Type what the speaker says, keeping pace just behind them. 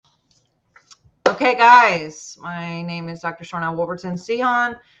Okay, guys, my name is Dr. Sharnael Wolverton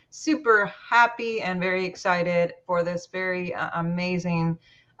Sihon. Super happy and very excited for this very amazing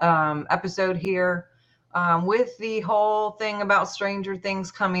episode here with the whole thing about Stranger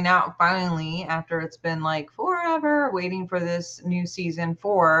Things coming out finally after it's been like forever waiting for this new season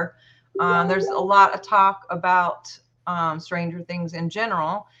 4. There's a lot of talk about Stranger Things in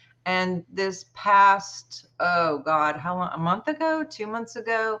general. And this past, oh God, how long? A month ago, 2 months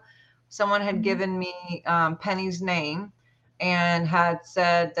ago, someone had given me Penny's name and had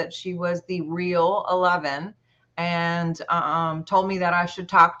said that she was the real 11 and told me that I should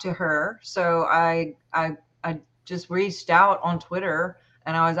talk to her. So I just reached out on Twitter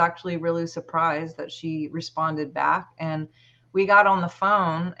and I was actually really surprised that she responded back. And we got on the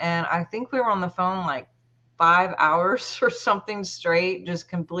phone and I think we were on the phone like 5 hours or something straight, just Right.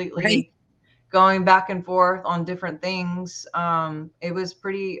 completely going back and forth on different things. It was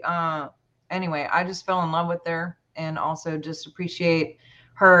pretty, anyway, I just fell in love with her and also just appreciate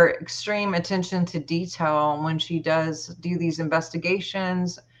her extreme attention to detail when she does do these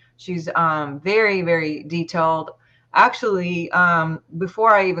investigations. She's very, very detailed. Actually,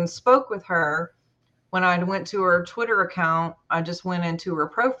 before I even spoke with her, when I went to her Twitter account, I just went into her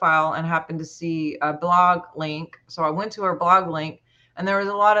profile and happened to see a blog link. So I went to her blog link and there was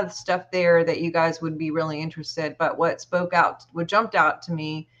a lot of stuff there that you guys would be really interested. But what jumped out to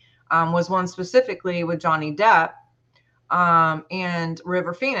me was one specifically with Johnny Depp and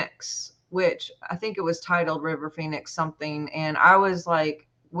River Phoenix, which I think it was titled River Phoenix something. And I was like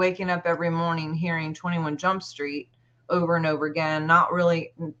waking up every morning hearing 21 Jump Street over and over again, not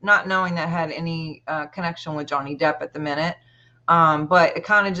knowing that had any connection with Johnny Depp at the minute. But it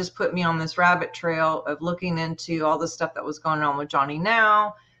kind of just put me on this rabbit trail of looking into all the stuff that was going on with Johnny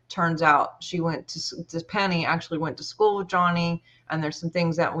now. Turns out Penny actually went to school with Johnny, and there's some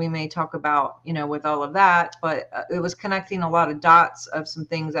things that we may talk about, with all of that. But it was connecting a lot of dots of some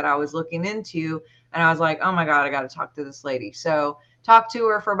things that I was looking into, and I was like, oh my God, I got to talk to this lady. So talked to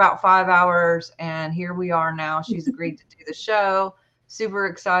her for about 5 hours, and here we are now. She's agreed to do the show. Super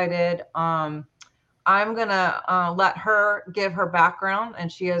excited. I'm gonna let her give her background,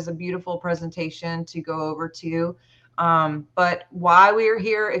 and she has a beautiful presentation to go over to. But while we are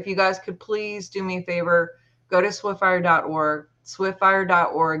here, if you guys could please do me a favor, go to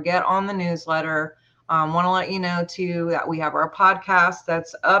swiftfire.org, get on the newsletter. Want to let you know too that we have our podcast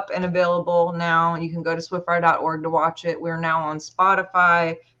that's up and available now. You can go to swiftfire.org to watch it. We're now on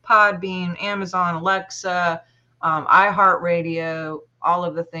Spotify, Podbean, Amazon, Alexa, iHeartRadio, all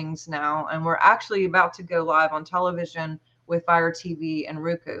of the things now. And we're actually about to go live on television with Fire TV and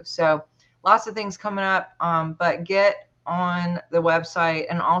Roku. So lots of things coming up. But get on the website.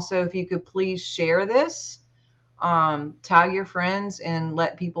 And also, if you could please share this, tag your friends and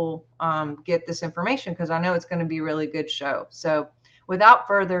let people get this information, because I know it's going to be a really good show. So without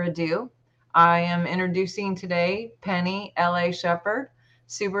further ado, I am introducing today Penny L.A. Shepard.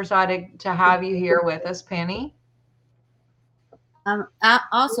 Super excited to have you here with us, Penny. I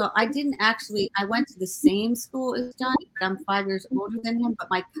didn't actually. I went to the same school as Johnny, but I'm 5 years older than him. But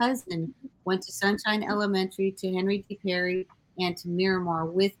my cousin went to Sunshine Elementary, to Henry D. Perry, and to Miramar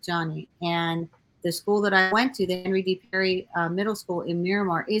with Johnny. And the school that I went to, the Henry D. Perry Middle School in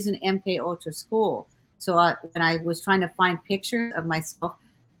Miramar, is an MK Ultra school. So when I was trying to find pictures of myself,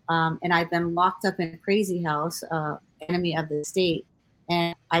 and I'd been locked up in a crazy house, enemy of the state,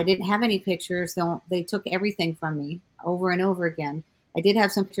 and I didn't have any pictures. So they took everything from me over and over again. I did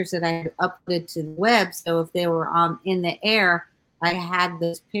have some pictures that I had uploaded to the web, so if they were in the air, I had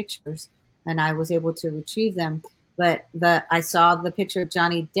those pictures and I was able to retrieve them. But I saw the picture of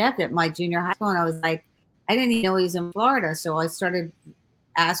Johnny Depp at my junior high school, and I was like, I didn't even know he was in Florida. So I started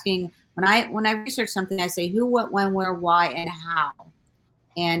asking, when I research something, I say who, what, when, where, why, and how.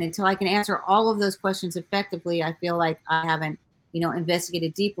 And until I can answer all of those questions effectively, I feel like I haven't,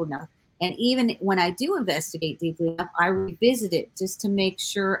 investigated deep enough. And even when I do investigate deeply enough, I revisit it just to make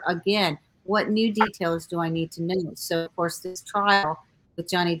sure, again, what new details do I need to know? So, of course, this trial with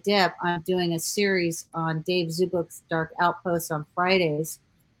Johnny Depp, I'm doing a series on Dave Zubook's Dark Outpost on Fridays.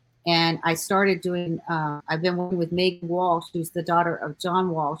 And I started I've been working with Megan Walsh, who's the daughter of John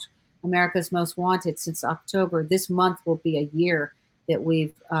Walsh, America's Most Wanted, since October. This month will be a year that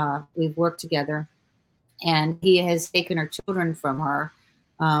we've worked together. And he has taken her children from her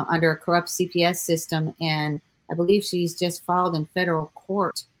under a corrupt CPS system. And I believe she's just filed in federal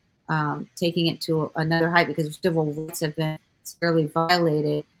court, taking it to another height because civil rights have been severely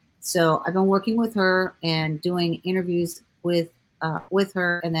violated. So I've been working with her and doing interviews with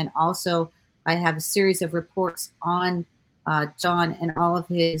her. And then also I have a series of reports on John and all of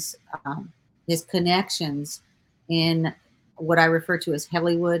his his connections in what I refer to as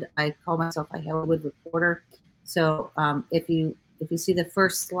Hollywood. I call myself a Hollywood reporter. So if you see the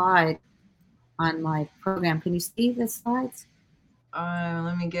first slide on my program, can you see the slides?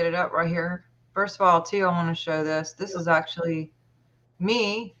 Let me get it up right here. First of all, too, I want to show this. This is actually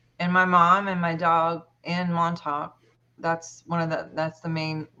me and my mom and my dog in Montauk. That's the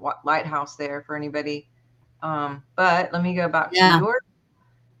main lighthouse there for anybody. But let me go back to Yeah. yours.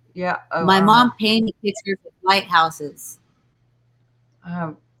 Yeah. Oh, My I don't have, mom painted pictures of lighthouses. I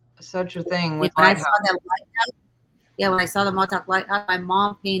have such a thing Yeah, with when I saw lighthouse. that lighthouse, yeah, when I saw the Montauk Lighthouse, my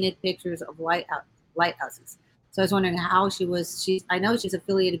mom painted pictures of lighthouses. So I was wondering how she was. I know she's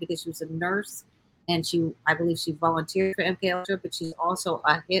affiliated because she was a nurse, and I believe she volunteered for MK Ultra, but she's also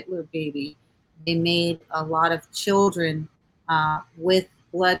a Hitler baby. They made a lot of children with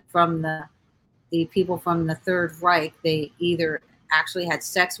blood from the people from the Third Reich. They either actually had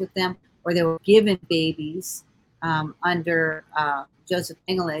sex with them or they were given babies under Joseph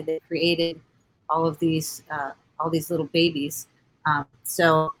Mengele. They created all of these little babies. So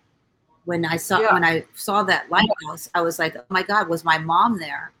Yeah. when I saw that lighthouse, I was like, oh my God, was my mom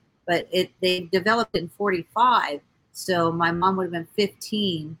there? But they developed it in 45, so my mom would have been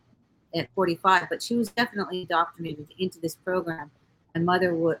 15 at 45, but she was definitely indoctrinated into this program.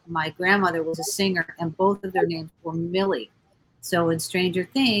 My grandmother was a singer, and both of their names were Millie. So in Stranger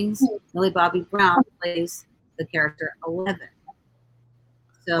Things, Millie Bobby Brown plays the character 11.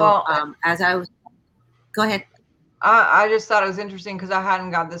 So Well, as I was, go ahead. I just thought it was interesting because I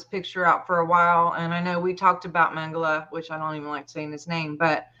hadn't got this picture out for a while, and I know we talked about Mengele, which I don't even like saying his name,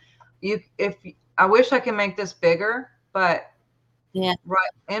 but if I wish I could make this bigger, but Yeah. right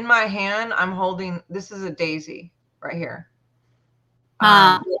in my hand, I'm holding, this is a daisy right here.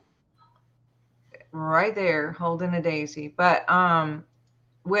 Uh, Right there, holding a daisy. But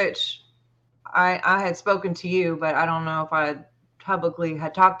which I had spoken to you, but I don't know if I publicly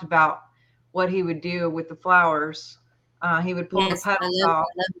had talked about what he would do with the flowers. He would pull the yes, petals off.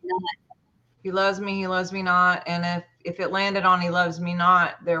 I love that. He loves me not, and if it landed on he loves me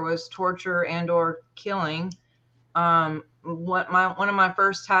not, there was torture and or killing. One of my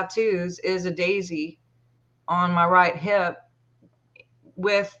first tattoos is a daisy on my right hip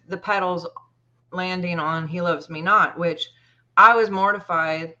with the petals landing on he loves me not, which I was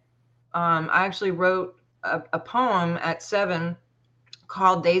mortified. I actually wrote a poem at 7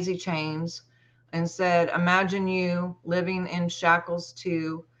 called Daisy Chains and said, imagine you living in shackles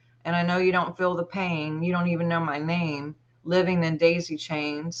too, and I know you don't feel the pain, you don't even know my name, living in daisy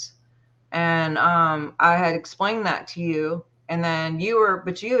chains. And I had explained that to you, and then you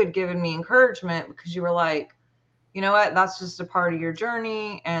had given me encouragement because you were like, you know what, that's just a part of your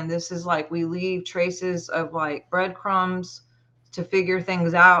journey, and this is like we leave traces of like breadcrumbs to figure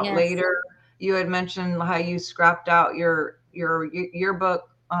things out Yes. later. You had mentioned how you scrapped out your yearbook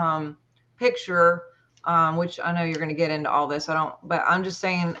picture, which I know you're going to get into all this. I don't, but I'm just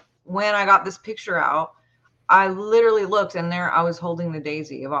saying, when I got this picture out, I literally looked, and there I was holding the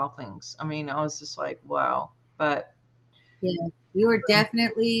daisy of all things. I mean, I was just like, wow. But Yeah, you are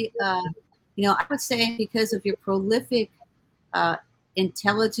definitely, I would say because of your prolific uh,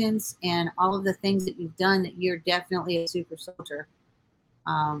 intelligence and all of the things that you've done, that you're definitely a super soldier.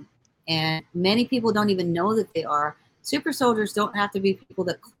 Um, and many people don't even know that they are. Super soldiers don't have to be people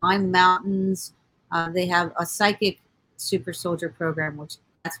that climb mountains. They have a psychic super soldier program, which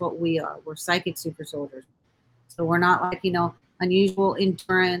that's what we are. We're psychic super soldiers. So we're not like, unusual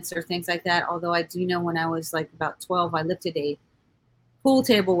endurance or things like that. Although I do know when I was like about 12, I lifted a pool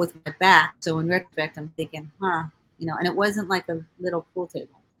table with my back. So in retrospect, I'm thinking, and it wasn't like a little pool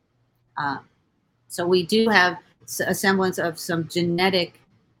table. So we do have a semblance of some genetic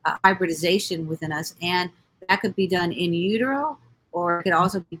hybridization within us, and that could be done in utero, or it could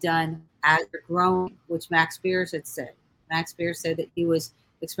also be done as you're growing, which Max Spears had said. Max Spears said that he was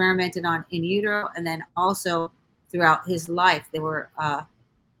experimented on in utero, and then also throughout his life, they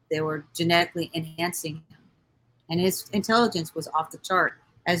were genetically enhancing him, and his intelligence was off the chart,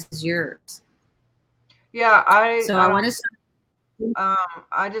 as is yours. yeah, So I want to.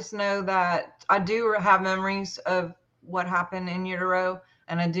 I just know that I do have memories of what happened in utero,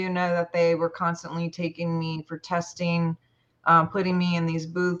 and I do know that they were constantly taking me for testing, putting me in these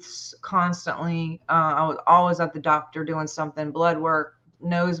booths constantly. I was always at the doctor doing something, blood work,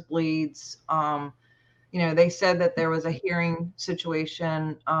 nosebleeds. They said that there was a hearing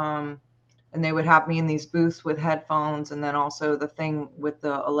situation, and they would have me in these booths with headphones, and then also the thing with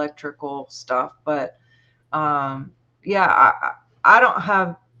the electrical stuff. But yeah, I don't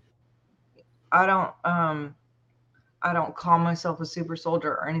have, I don't, I don't call myself a super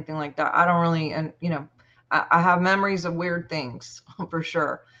soldier or anything like that. I don't really, and I have memories of weird things for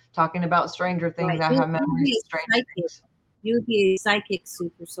sure. Talking about Stranger Things, Right. I You have would memories be of a Stranger psychic. Things. You would be a psychic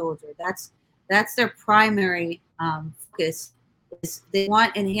super soldier. That's their primary focus. Is they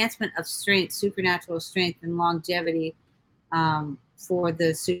want enhancement of strength, supernatural strength, and longevity for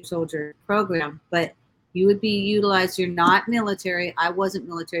the super soldier program. But you would be utilized. You're not military. I wasn't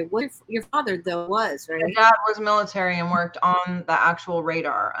military. What your father though was, My right? dad was military and worked on the actual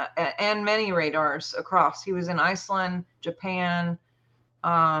radar and many radars across. He was in Iceland, Japan.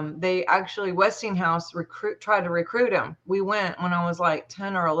 They actually Westinghouse tried to recruit him. We went when I was like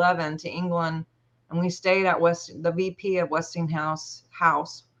 10 or 11 to England, and we stayed at the VP of Westinghouse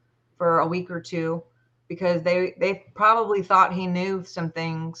house for a week or two because they probably thought he knew some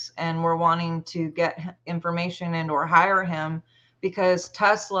things and were wanting to get information and or hire him because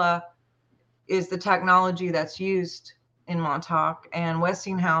Tesla is the technology that's used in Montauk, and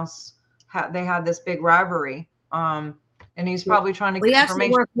Westinghouse they had this big rivalry. And he's probably trying to We get actually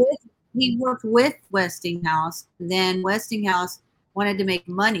information. worked with. He worked with Westinghouse. Then Westinghouse wanted to make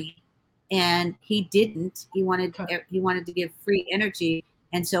money, and he didn't. He wanted to give free energy,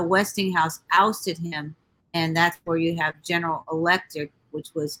 and so Westinghouse ousted him, and that's where you have General Electric, which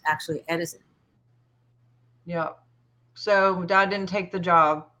was actually Edison. Yeah. So dad didn't take the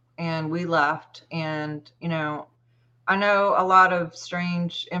job and we left. And, I know a lot of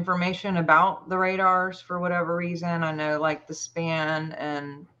strange information about the radars for whatever reason. I know like the span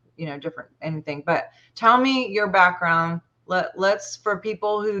and, different anything. But tell me your background. Let's, for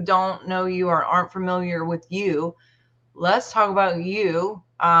people who don't know you or aren't familiar with you, let's talk about you.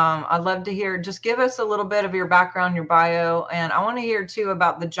 I'd love to hear, just give us a little bit of your background, your bio, and I want to hear too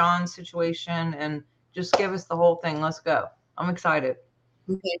about the John situation and just give us the whole thing. Let's go. I'm excited.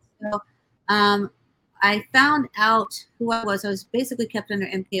 Okay, so I found out who I was. I was basically kept under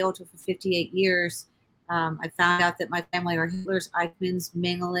MK Ultra for 58 years. I found out that my family are Hitler's Eichmanns,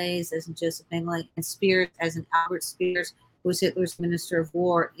 Mengeles, as in Joseph Mengele, and Spears, as in Albert Spears, who was Hitler's Minister of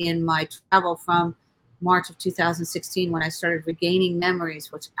War, in my travel from March of 2016 when I started regaining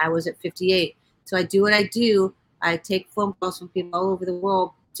memories, which I was at 58. So I do what I do. I take phone calls from people all over the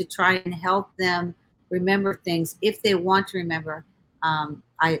world to try and help them remember things if they want to remember.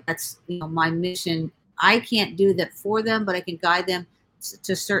 That's my mission. I can't do that for them, but I can guide them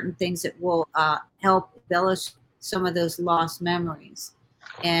to certain things that will help embellish some of those lost memories.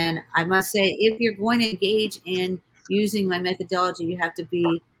 And I must say, if you're going to engage in using my methodology, you have to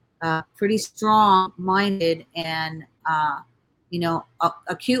be pretty strong-minded and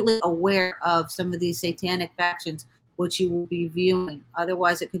acutely aware of some of these satanic factions, which you will be viewing.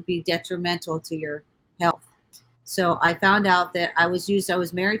 Otherwise, it could be detrimental to your health. So I found out that I was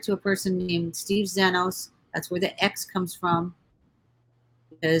married to a person named Steve Zenos. That's where the X comes from,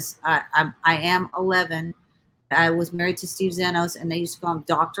 because I am 11. I was married to Steve Zenos, and they used to call him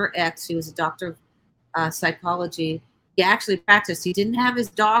Dr. X. He was a doctor of psychology. He actually practiced. He didn't have his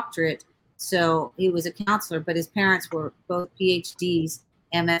doctorate, so he was a counselor, but his parents were both PhDs,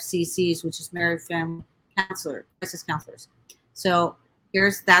 MFCCs, which is married family counselor, crisis counselors. So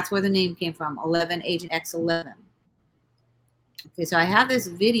that's where the name came from, 11 Agent X11. Okay, so I have this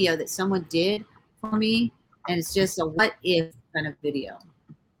video that someone did for me, and it's just a what if kind of video.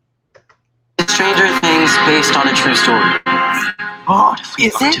 Stranger Things based on a true story. Oh,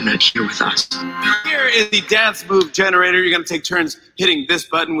 is it? Ultimate here with us. Here is the dance move generator. You're going to take turns hitting this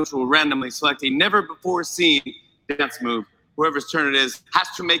button, which will randomly select a never-before-seen dance move. Whoever's turn it is has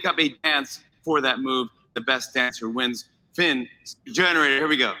to make up a dance for that move. The best dancer wins. Finn, generator, here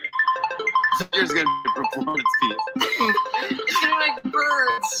we go. Here's going to be a performance piece. It's gonna be like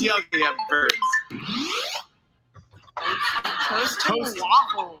birds. Yeah, okay, yeah, birds. Toast and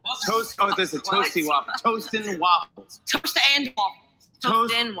waffles. Toast. Oh, this is a toasty waffle. Toast and waffles. Toast and waffles.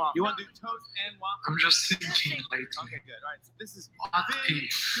 Toast and waffles. You want to do toast and waffles? I'm just thinking lately. Okay, good. All right, so this is Finn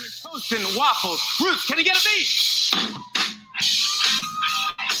doing toast and waffles. Ruth, can you get a beat?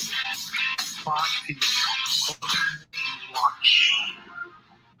 Party. Watch.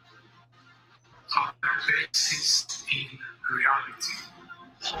 Other bases in reality.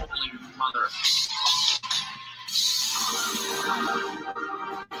 Holy mother.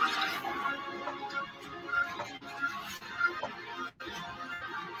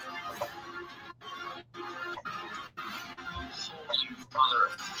 Holy mother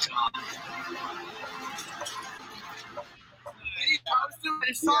of God.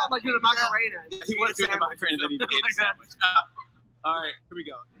 It sounded like you're a Macarena. He was doing the Macarena that he did. Exactly. All right, here we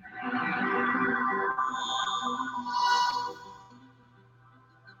go.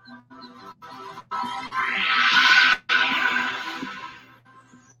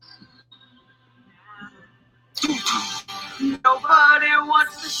 Nobody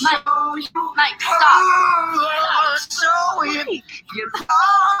wants to show you. Mike, stop. So if you're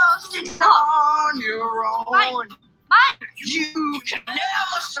lost and on your own, Mike. Mike. you can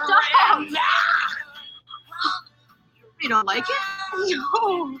never surrender. You don't like it?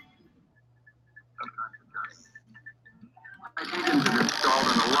 No.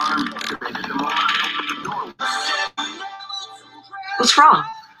 What's wrong?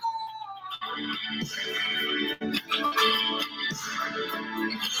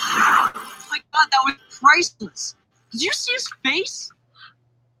 Oh my God, that was priceless. Did you see his face?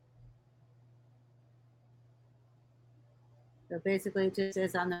 So basically, it just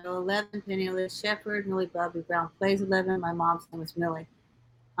says on the 11, penniless Shepard, Millie Bobby Brown plays 11. My mom's name was Millie,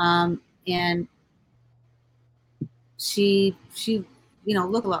 and she,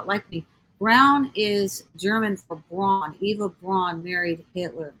 looked a lot like me. Brown is German for Braun. Eva Braun married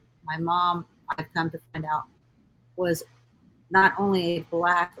Hitler. My mom, I've come to find out, was not only a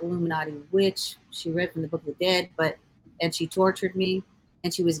black Illuminati witch. She read from the Book of the Dead, and she tortured me,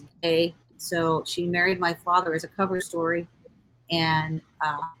 and she was gay. So she married my father as a cover story. And,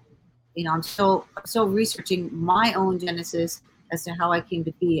 I'm still researching my own genesis as to how I came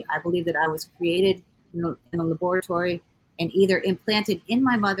to be. I believe that I was created in a laboratory and either implanted in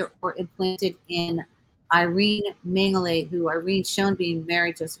my mother or implanted in Irene Mengele, who Irene Schoenbein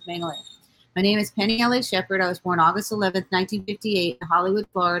married Joseph Mengele. My name is Penny L.A. Shepard. I was born August 11th, 1958 in Hollywood,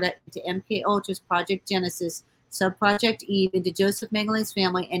 Florida, into MK Ultra's Project Genesis, Subproject Eve, into Joseph Mengele's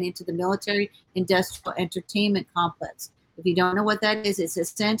family, and into the Military Industrial Entertainment Complex. If you don't know what that is, it's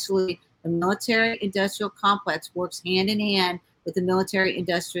essentially the military industrial complex works hand in hand with the military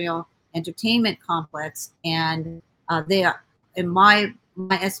industrial entertainment complex, and they are, in my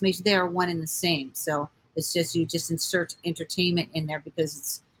estimation, they are one and the same. So it's just you just insert entertainment in there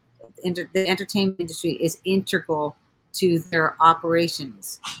because the entertainment industry is integral to their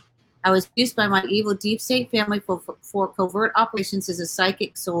operations. I was used by my evil deep state family for covert operations as a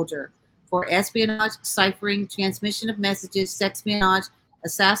psychic soldier, for espionage, ciphering, transmission of messages, sexpionage,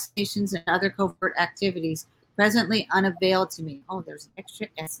 assassinations, and other covert activities, presently unavailed to me. Oh, there's an extra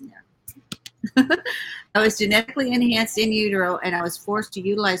S in there. I was genetically enhanced in utero, and I was forced to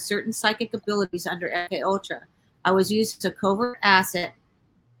utilize certain psychic abilities under MK Ultra. I was used as a covert asset,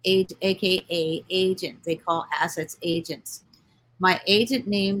 aka agent. They call assets agents. My agent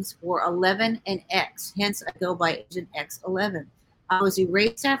names were 11 and X, hence I go by Agent X11. I was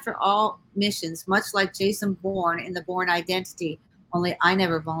erased after all missions, much like Jason Bourne in the Bourne Identity, only I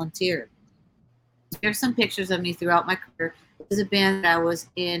never volunteered. Here's some pictures of me throughout my career. This is a band that I was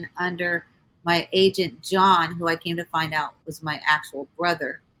in under my agent John, who I came to find out was my actual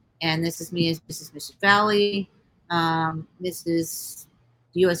brother. And this is me as Mrs. Mission Valley, Mrs.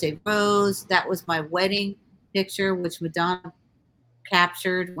 USA Rose. That was my wedding picture, which Madonna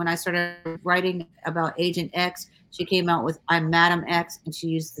captured when I started writing about Agent X. She came out with I'm Madam X, and she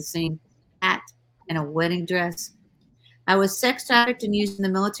used the same hat and a wedding dress. I was sex trafficked and used in the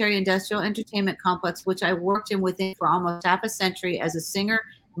military industrial entertainment complex, which I worked in within for almost half a century as a singer,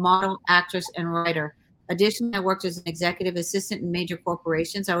 model, actress, and writer. Additionally, I worked as an executive assistant in major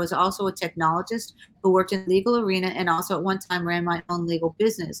corporations. I was also a technologist who worked in the legal arena and also at one time ran my own legal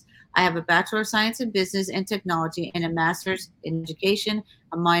business. I have a Bachelor of Science in Business and Technology and a Master's in Education,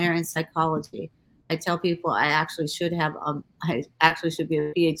 a minor in Psychology. I tell people I actually should be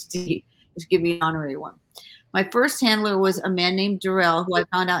a PhD. Just give me an honorary one. My first handler was a man named Durrell, who I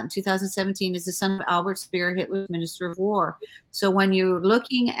found out in 2017 is the son of Albert Speer, Hitler's Minister of War. So when you're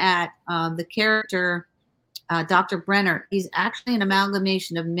looking at the character Dr. Brenner, he's actually an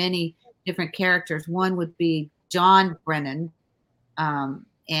amalgamation of many different characters. One would be John Brennan,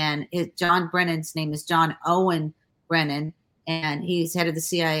 and John Brennan's name is John Owen Brennan, and he's head of the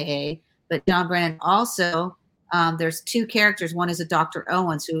CIA. But John Brennan also, there's two characters. One is a Dr.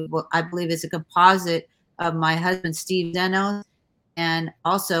 Owens, who I believe is a composite of my husband, Steve Zenos, and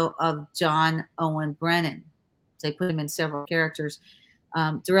also of John Owen Brennan. So they put him in several characters.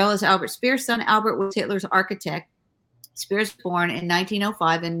 Durrell is Albert Speer's son. Albert was Hitler's architect. Speer was born in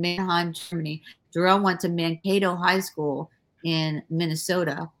 1905 in Mannheim, Germany. Durrell went to Mankato High School in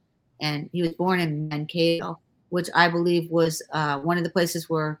Minnesota, and he was born in Mankato, which I believe was one of the places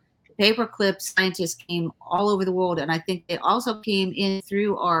where paperclip scientists came all over the world. And I think they also came in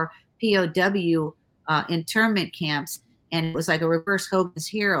through our POW internment camps. And it was like a reverse Hogan's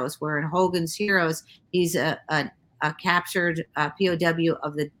Heroes, where in Hogan's Heroes, he's a captured POW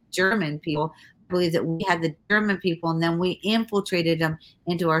of the German people. I believe that we had the German people, and then we infiltrated them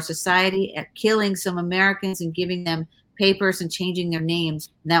into our society, killing some Americans and giving them papers and changing their names.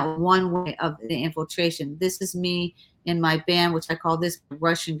 And that was one way of the infiltration. This is me in my band, which I call this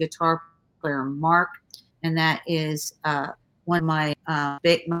Russian guitar player, Mark. And that is one of my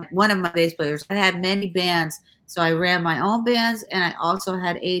bass players. I had many bands, so I ran my own bands, and I also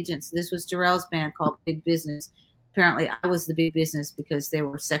had agents. This was Jarrell's band called Big Business. Apparently, I was the big business because they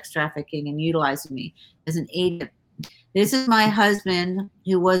were sex trafficking and utilizing me as an agent. This is my husband,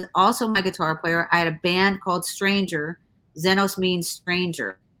 who was also my guitar player. I had a band called Stranger. Xenos means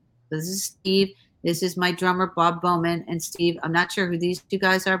stranger. This is Steve. This is my drummer, Bob Bowman. And Steve, I'm not sure who these two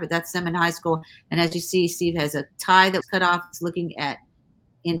guys are, but that's them in high school. And as you see, Steve has a tie that's cut off. He's looking at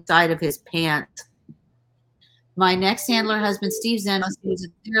inside of his pants. My next handler husband, Steve Xenos, he was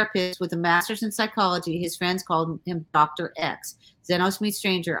a therapist with a master's in psychology. His friends called him Dr. X. Xenos means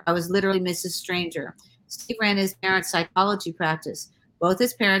stranger. I was literally Mrs. Stranger. Steve ran his parents' psychology practice. Both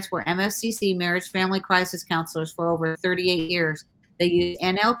his parents were MFCC, marriage family crisis counselors, for over 38 years. They used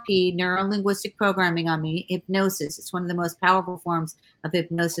NLP, neuro-linguistic programming, on me, hypnosis. It's one of the most powerful forms of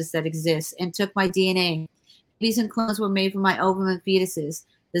hypnosis that exists, and took my DNA. Babies and clones were made from my ovum and fetuses.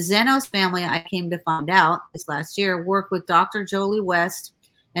 The Xenos family, I came to find out this last year, worked with Dr. Jolie West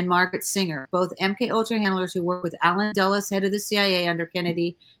and Margaret Singer, both MK Ultra handlers who worked with Alan Dulles, head of the CIA under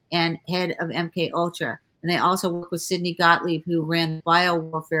Kennedy and head of MK Ultra. And they also worked with Sidney Gottlieb, who ran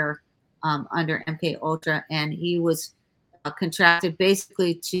biowarfare under MK Ultra, and he was contracted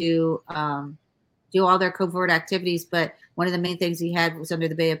basically to do all their covert activities. But one of the main things he had was under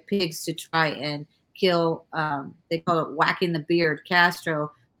the Bay of Pigs to try and kill, they call it whacking the beard,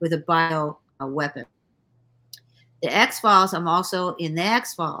 Castro, with a bio weapon. The X-Files, I'm also in the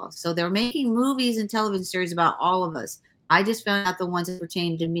X-Files. So they're making movies and television series about all of us. I just found out the ones that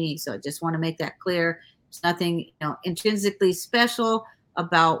pertain to me. So I just want to make that clear. There's nothing, intrinsically special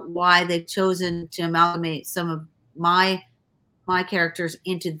about why they've chosen to amalgamate some of my characters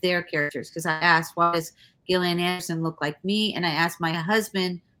into their characters. Because I asked, why does Gillian Anderson look like me? And I asked my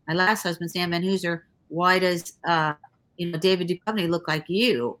husband, my last husband, Sam Van Hooser, why does David Duchovny look like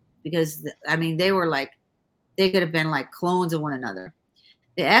you? Because they were like, they could have been like clones of one another.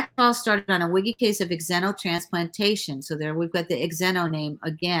 The X-Files started on a wiki case of xenotransplantation. So there we've got the xeno name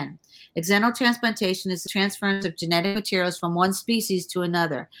again. Xenotransplantation is the transference of genetic materials from one species to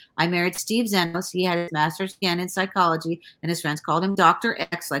another. I married Steve Xenos. He had his master's again in psychology, and his friends called him Dr.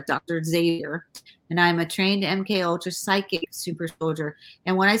 X, like Dr. Xavier. And I'm a trained MK Ultra psychic super soldier.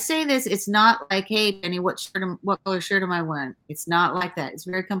 And when I say this, it's not like, hey, Penny, what color shirt am I wearing? It's not like that. It's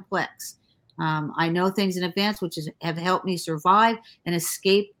very complex. I know things in advance, which have helped me survive and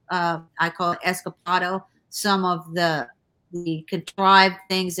escape. I call it escapado, some of the contrived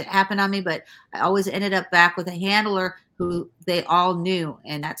things that happened on me. But I always ended up back with a handler who they all knew.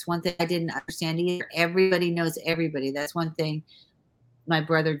 And that's one thing I didn't understand either. Everybody knows everybody. That's one thing my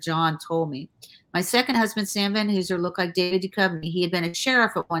brother John told me. My second husband, Sam Van Hooser, looked like David Duchovny. He had been a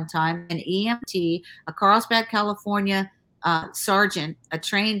sheriff at one time, an EMT, a Carlsbad, California sergeant, a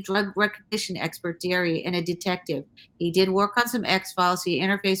trained drug recognition expert, DRE, and a detective. He did work on some X-Files. He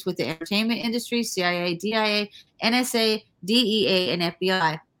interfaced with the entertainment industry, CIA, DIA, NSA, DEA, and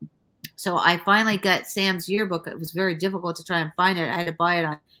FBI. So I finally got Sam's yearbook. It was very difficult to try and find it. I had to buy it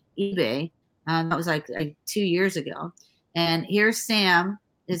on eBay. That was like 2 years ago. And here's Sam.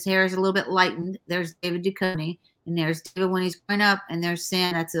 His hair is a little bit lightened. There's David Duchovny. And there's David when he's growing up. And there's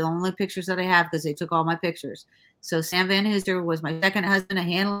Sam. That's the only pictures that I have because they took all my pictures. So Sam Van Hooser was my second husband, a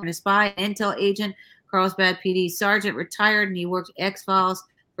handler and a spy, an intel agent, Carlsbad PD sergeant, retired, and he worked X-Files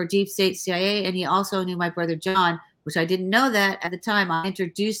for Deep State CIA. And he also knew my brother John, which I didn't know that at the time. I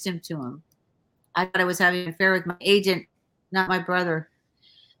introduced him to him. I thought I was having an affair with my agent, not my brother.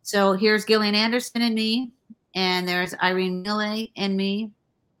 So here's Gillian Anderson and me, and there's Irene Millay and me.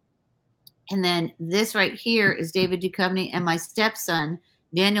 And then this right here is David Duchovny and my stepson,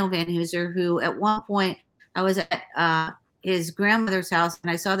 Daniel Van Hooser, who at one point I was at his grandmother's house,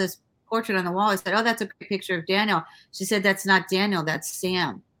 and I saw this portrait on the wall. I said, oh, that's a great picture of Daniel. She said, that's not Daniel, that's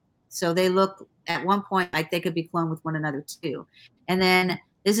Sam. So they look at one point like they could be cloned with one another too. And then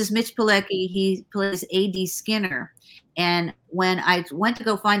this is Mitch Pilecki. He plays A.D. Skinner. And when I went to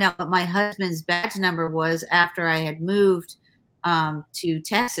go find out what my husband's badge number was after I had moved to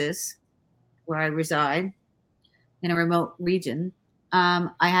Texas, where I reside in a remote region, I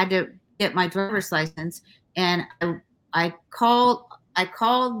had to get my driver's license. And I called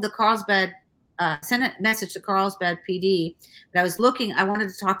the Carlsbad, sent a message to Carlsbad PD. But I was looking, I wanted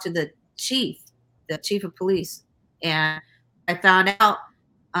to talk to the chief of police. And I found out,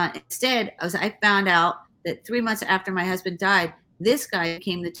 instead, I found out that 3 months after my husband died, This guy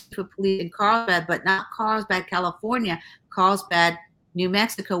became the chief of police in Carlsbad, but not Carlsbad, California, Carlsbad, New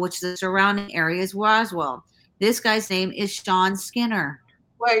Mexico, which the surrounding area is Roswell. This guy's name is Sean Skinner.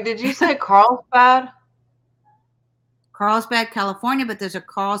 Wait, did you say Carlsbad? Carlsbad, California, but there's a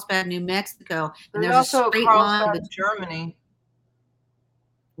Carlsbad, New Mexico, and There's there's a also straight line Carlsbad, between, Germany,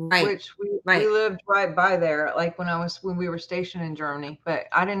 right, which we right. lived right by there, like when we were stationed in Germany. But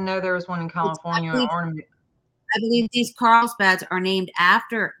I didn't know there was one in It's, California or I believe these Carlsbads are named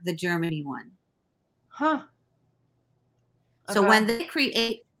after the Germany one. huh. So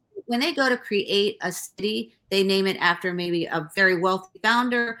Okay. when they go to create a city, they name it after maybe a very wealthy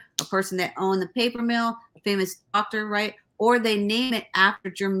founder, a person that owned the paper mill, a famous doctor, right? Or they name it after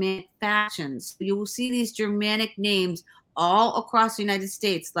Germanic factions. You will see these Germanic names all across the United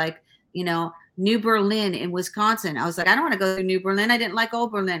States, like, you know, New Berlin in Wisconsin. I was like, I don't want to go to New Berlin. I didn't like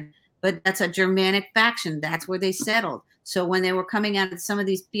Old Berlin, but that's a Germanic faction. That's where they settled. So when they were coming out of some of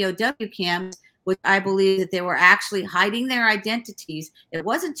these POW camps, which I believe that they were actually hiding their identities. It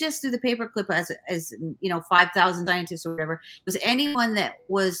wasn't just through the paperclip as you know, 5,000 scientists or whatever. It was anyone that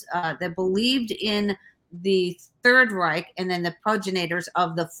was that believed in the Third Reich and then the progenitors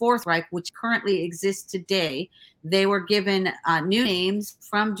of the Fourth Reich, which currently exists today. They were given new names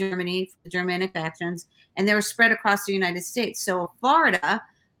from Germany, the Germanic factions, and they were spread across the United States. So Florida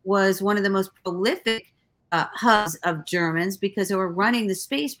was one of the most prolific hubs of Germans because they were running the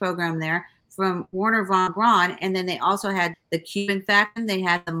space program there from Werner von Braun, and then they also had the Cuban faction, they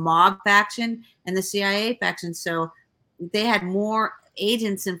had the mob faction, and the CIA faction. So they had more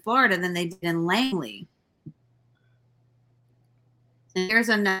agents in Florida than they did in Langley. And here's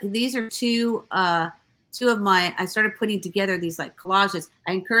these are two of my, I started putting together these like collages.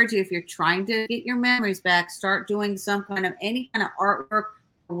 I encourage you, if you're trying to get your memories back, start doing any kind of artwork,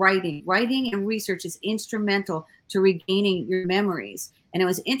 writing. Writing and research is instrumental to regaining your memories. And it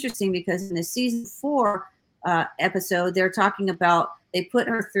was interesting because in the season 4 episode, they're talking about, they put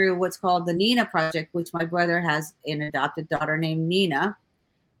her through what's called the Nina Project, which my brother has an adopted daughter named Nina.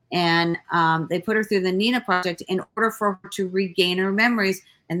 And they put her through the Nina Project in order for her to regain her memories.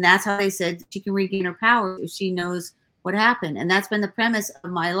 And that's how they said she can regain her power if she knows what happened. And that's been the premise of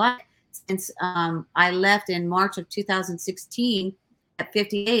my life since I left in March of 2016 at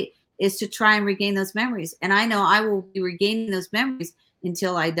 58, is to try and regain those memories. And I know I will be regaining those memories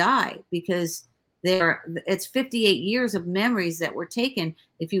until I die, because it's 58 years of memories that were taken.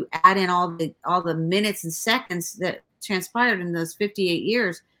 If you add in all the minutes and seconds that transpired in those 58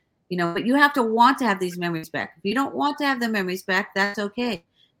 years, you know, but you have to want to have these memories back. If you don't want to have the memories back, that's okay.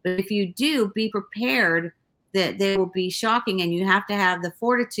 But if you do, be prepared that they will be shocking, and you have to have the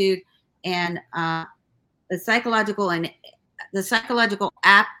fortitude and the psychological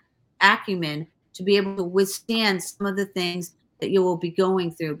acumen to be able to withstand some of the things that you will be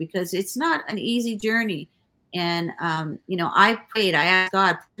going through, because it's not an easy journey. And you know, I asked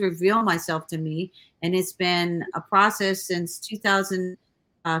God to reveal myself to me, and it's been a process since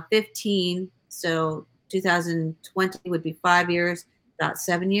 2015. So 2020 would be 5 years, about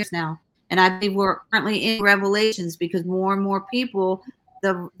 7 years now. And I believe we're currently in Revelations, because more and more people,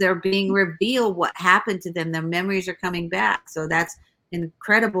 they're being revealed what happened to them. Their memories are coming back. So that's an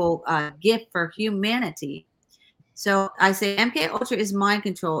incredible gift for humanity. So I say MK Ultra is mind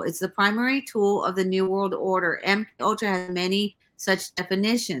control. It's the primary tool of the New World Order. MK Ultra has many such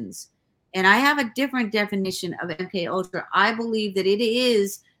definitions. And I have a different definition of MK Ultra. I believe that it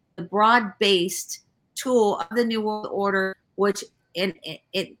is the broad-based tool of the New World Order, which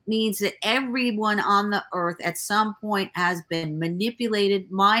it means that everyone on the earth at some point has been mind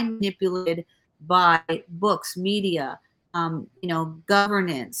manipulated by books, media, you know,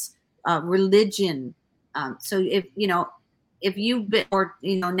 governance, religion. So if you've been, or,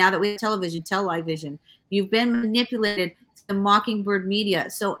 you know, now that we have television, you've been manipulated to the Mockingbird media.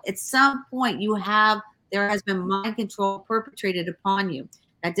 So at some point there has been mind control perpetrated upon you.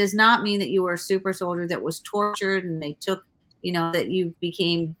 That does not mean that you were a super soldier that was tortured and they took, you know, that you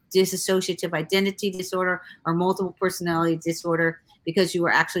became dissociative identity disorder or multiple personality disorder because you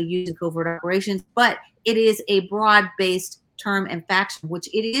were actually using covert operations. But it is a broad-based term and faction, which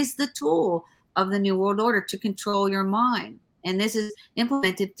it is the tool of the New World Order to control your mind. And this is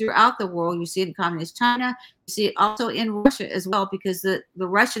implemented throughout the world. You see it in communist China. You see it also in Russia as well, because the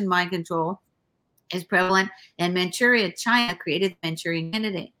Russian mind control is prevalent, and Manchuria, China, created the Manchurian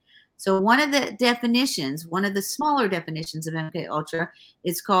Candidate. So one of the smaller definitions of MK Ultra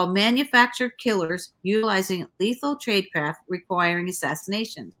is called manufactured killers utilizing lethal tradecraft requiring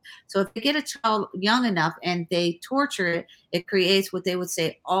assassination. So if they get a child young enough and they torture it, it creates what they would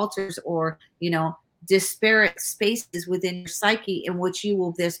say alters, or, you know, disparate spaces within your psyche in which you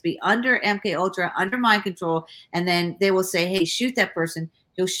will just be under MK Ultra, under mind control, and then they will say, hey, shoot that person.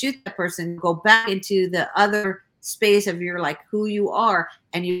 You'll shoot that person, go back into the other space of your like who you are,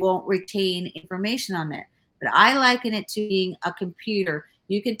 and you won't retain information on that. But I liken it to being a computer.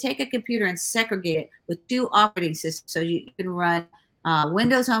 You can take a computer and segregate it with 2 operating systems. So you can run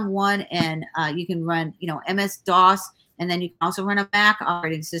Windows on one, and you can run, MS-DOS, and then you can also run a Mac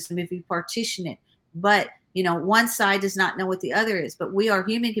operating system if you partition it. But one side does not know what the other is. But we are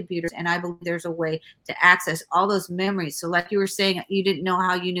human computers, and I believe there's a way to access all those memories. So like you were saying, you didn't know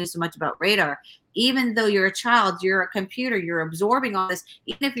how you knew so much about radar. Even though you're a child, you're a computer, you're absorbing all this.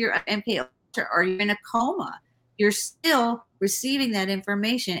 Even if you're an MK Ultra or you're in a coma, you're still receiving that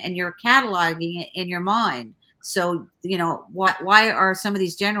information and you're cataloging it in your mind. So, why are some of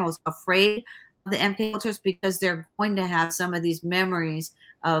these generals afraid of the MK Ultras? Because they're going to have some of these memories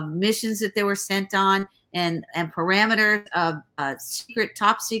of missions that they were sent on, and parameters of secret,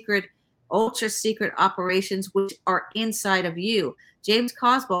 top secret, ultra secret operations, which are inside of you. James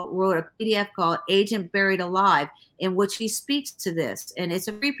Cosmo wrote a PDF called Agent Buried Alive, in which he speaks to this. And it's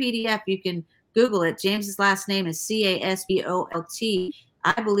a free PDF. You can Google it. James's last name is Casbolt.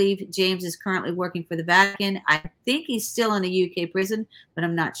 I believe James is currently working for the Vatican. I think he's still in a UK prison, but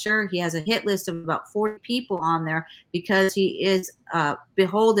I'm not sure. He has a hit list of about 40 people on there because he is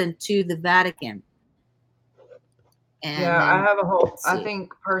beholden to the Vatican. And yeah, I have a whole. I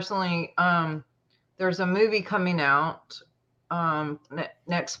think personally, there's a movie coming out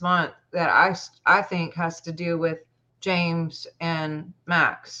next month that I think has to do with James and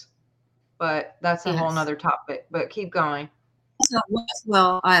Max, but that's a whole nother topic. But keep going. So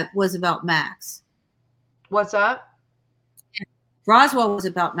Roswell was about Max. What's up? Roswell was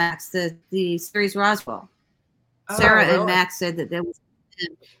about Max, the series Roswell. Sarah really? and Max said that there was,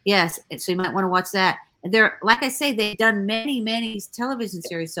 yes, so you might want to watch that. And they're, like I say, they've done many television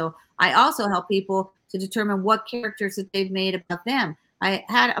series. So I also help people to determine what characters that they've made about them. I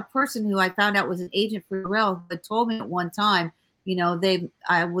had a person who I found out was an agent for Rail who had told me at one time,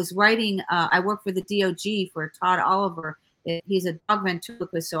 I was writing, I worked for the DOG for Todd Oliver. He's a dog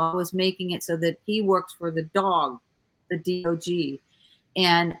ventriloquist, so I was making it so that he works for the dog, the DOG,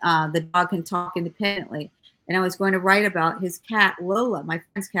 and the dog can talk independently. And I was going to write about his cat, Lola, my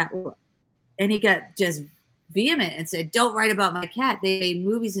friend's cat, Lola. And he got just vehement and said, don't write about my cat. They made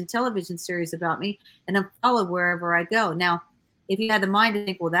movies and television series about me, and I'm followed wherever I go. Now, if you had the mind to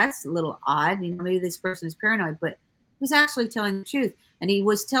think, well, that's a little odd, maybe this person is paranoid, but he was actually telling the truth. And he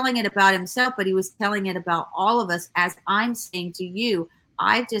was telling it about himself, but he was telling it about all of us. As I'm saying to you,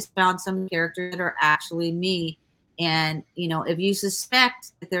 I've just found some characters that are actually me. And, if you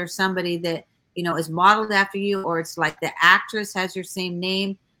suspect that there's somebody that, is modeled after you, or it's like the actress has your same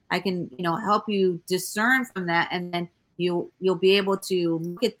name, I can, help you discern from that. And then you'll be able to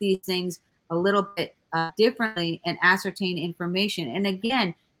look at these things a little bit differently and ascertain information. And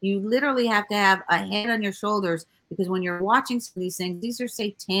again, you literally have to have a head on your shoulders, because when you're watching some of these things, these are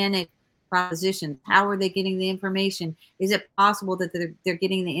satanic propositions. How are they getting the information? Is it possible that they're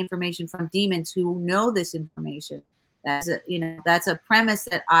getting the information from demons who know this information? That's a premise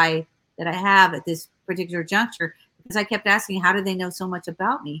that I have at this particular juncture, because I kept asking, how do they know so much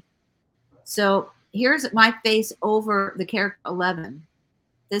about me? So here's my face over the character 11.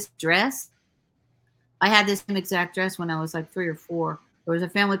 This dress, I had this same exact dress when I was like 3 or 4. There was a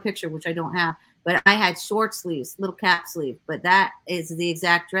family picture, which I don't have, but I had short sleeves, little cap sleeve, but that is the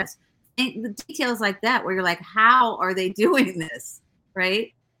exact dress. And the details like that, where you're like, how are they doing this?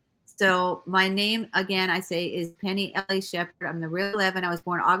 Right? So my name, again, I say, is Penny L.A. Shepard. I'm the real 11. I was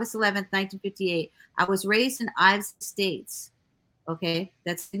born August 11th, 1958. I was raised in Ives Estates. Okay,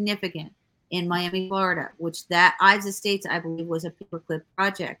 that's significant, in Miami, Florida, which that Ives Estates, I believe, was a paperclip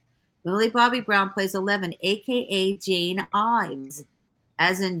project. Millie Bobby Brown plays 11, a.k.a. Jane Ives,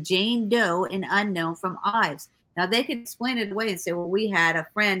 as in Jane Doe, an unknown from Ives. Now, they can explain it away and say, well, we had a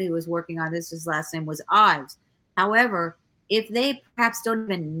friend who was working on this. His last name was Ives. However, if they perhaps don't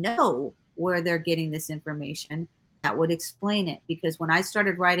even know where they're getting this information, that would explain it. Because when I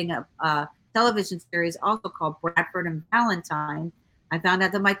started writing a television series also called Bradford and Valentine, I found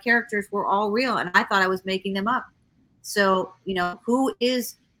out that my characters were all real, and I thought I was making them up. So,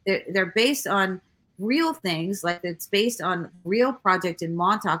 they're based on real things, like it's based on real project in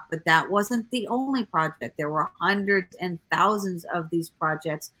Montauk, but that wasn't the only project. There were hundreds and thousands of these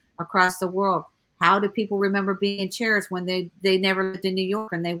projects across the world. How do people remember being in chairs when they never lived in New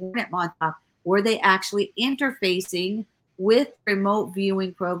York and they weren't at Montauk? Were they actually interfacing with remote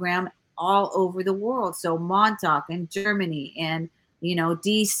viewing program all over the world? So Montauk and Germany and,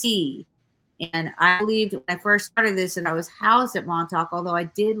 DC And I believed when I first started this that I was housed at Montauk, although I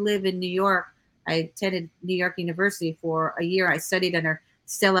did live in New York. I attended New York University for a year. I studied under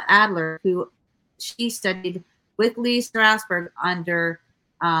Stella Adler, who she studied with Lee Strasberg under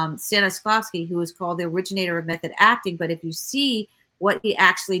Stanislavski, who was called the originator of method acting. But if you see what he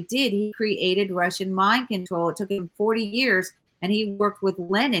actually did, he created Russian mind control. It took him 40 years, and he worked with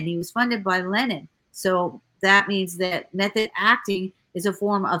Lenin. He was funded by Lenin. So that means that method acting is a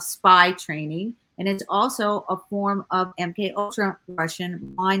form of spy training, and it's also a form of MK Ultra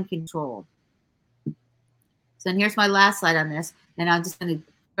Russian mind control. So and here's my last slide on this, and I'm just going to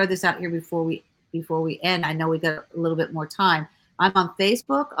throw this out here before we end. I know we got a little bit more time. I'm on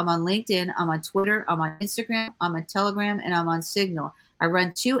Facebook, I'm on LinkedIn, I'm on Twitter, I'm on Instagram, I'm on Telegram, and I'm on Signal. I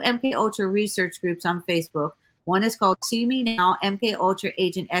run 2 MK Ultra research groups on Facebook. One is called See Me Now, MK Ultra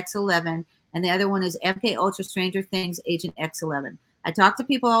Agent X11, and the other one is MK Ultra Stranger Things Agent X11. I talk to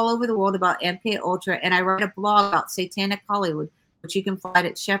people all over the world about MK Ultra, and I write a blog about Satanic Hollywood, which you can find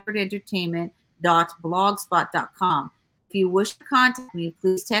at shepardentertainment.blogspot.com. If you wish to contact me,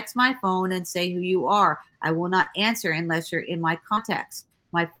 please text my phone and say who you are. I will not answer unless you're in my contacts.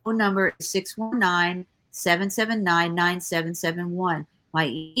 My phone number is 619-779-9771.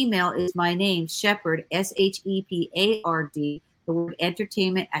 My email is my name, Shepard, Shepard, the word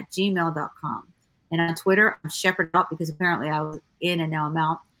entertainment @gmail.com. And on Twitter, I'm Shepard out because apparently I was in and now I'm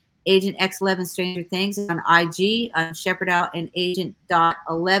out. Agent X11 Stranger Things. On IG, I'm Shepard out and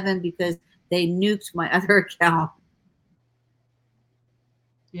Agent.11 because they nuked my other account.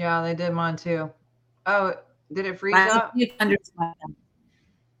 Yeah, they did mine too. Oh, did it freeze up?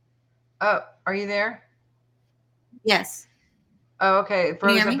 Oh, are you there? Yes. Oh, okay. It Can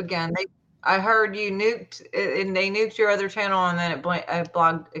you froze hear up me? again. I heard you nuked, and they nuked your other channel, and then it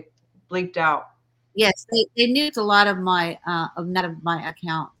bleeped out. Yes, they nuked a lot of my not of my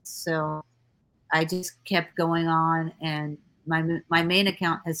accounts, so I just kept going on, and my main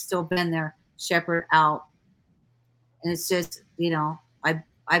account has still been there, Shepard out, and it's just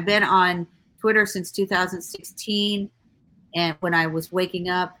I've been on Twitter since 2016, and when I was waking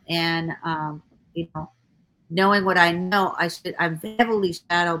up and knowing what I know, I'm heavily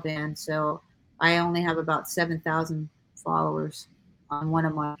shadow banned, so I only have about 7,000 followers on one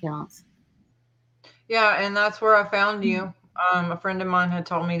of my accounts. Yeah, and that's where I found you. A friend of mine had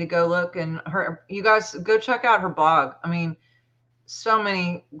told me to go look, and you guys go check out her blog. I mean, so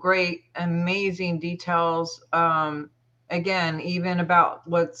many great, amazing details. Again, even about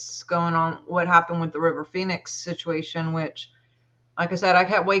what's going on, what happened with the River Phoenix situation, which, like I said, I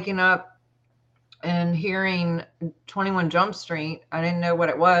kept waking up and hearing 21 Jump Street. I didn't know what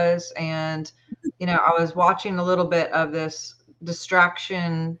it was. And, I was watching a little bit of this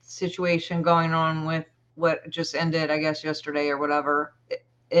distraction situation going on with what just ended, I guess, yesterday or whatever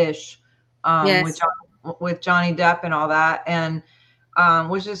ish, Yes. with Johnny Depp and all that. And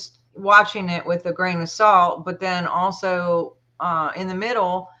was just watching it with a grain of salt, but then also in the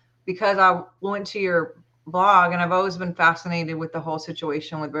middle, because I went to your blog and I've always been fascinated with the whole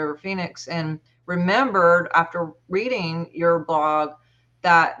situation with River Phoenix, and remembered after reading your blog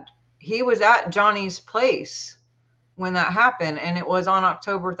that he was at Johnny's place when that happened, and it was on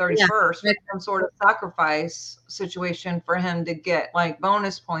October 31st, Yeah. some sort of sacrifice situation for him to get like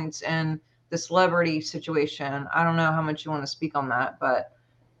bonus points in the celebrity situation. I don't know how much you want to speak on that, but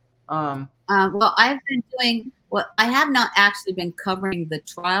well, I've been doing I have not actually been covering the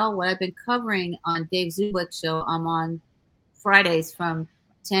trial. What I've been covering on Dave Zulick's show, I'm on Fridays from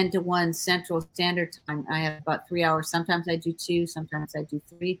 10 to 1 Central Standard Time. I have about 3 hours. Sometimes I do 2, sometimes I do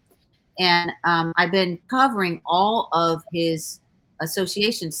 3. And I've been covering all of his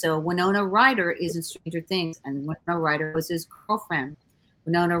associations. So Winona Ryder is in Stranger Things, and Winona Ryder was his girlfriend.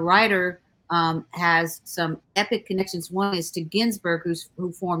 Winona Ryder has some epic connections. One is to Ginsburg,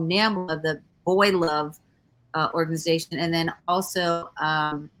 who formed NAMBLA, the Boy Love organization, and then also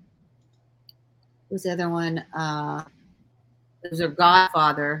who's the other one? It was her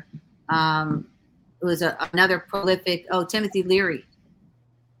godfather. It was another prolific. Oh, Timothy Leary.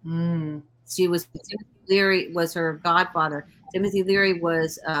 Timothy Leary was her godfather. Timothy Leary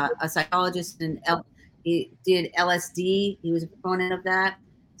was a psychologist, and he did LSD. He was a proponent of that.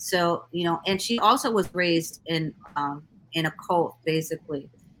 So and she also was raised in a cult, basically,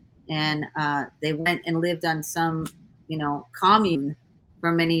 and they went and lived on some commune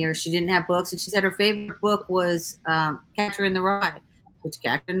for many years. She didn't have books, and she said her favorite book was Catcher in the Rye, which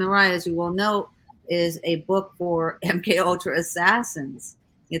Catcher in the Rye, as you well know, is a book for MK Ultra assassins.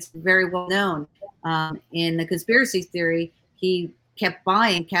 It's very well known. In the conspiracy theory, he kept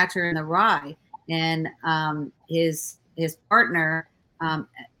buying Catcher in the Rye, and his partner,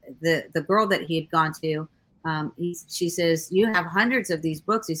 the girl that he had gone to, she says, "You have hundreds of these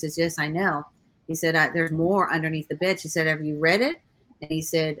books." He says, "Yes, I know." He said, "There's more underneath the bed." She said, "Have you read it?" And he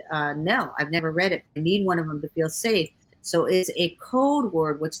said, "No, I've never read it. I need one of them to feel safe." So it's a code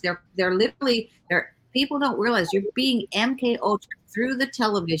word, which they're literally, people don't realize you're being MK Ultra through the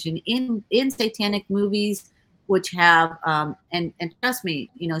television in satanic movies, which have and trust me,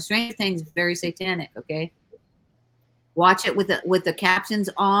 Stranger Things is very satanic. Okay, watch it with the captions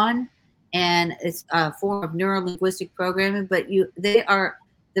on, and it's a form of neuro-linguistic programming. But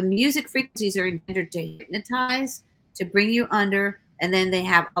the music frequencies are intended to hypnotize, to bring you under, and then they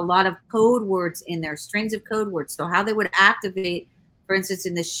have a lot of code words in there, strings of code words. So how they would activate, for instance,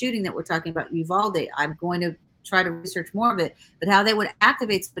 in the shooting that we're talking about, Uvalde, I'm going to try to research more of it, but how they would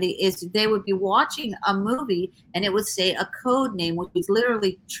activate somebody is they would be watching a movie and it would say a code name, which would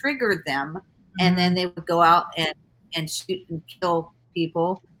literally trigger them, and then they would go out and shoot and kill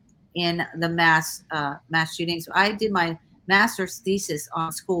people in the mass shootings. I did my master's thesis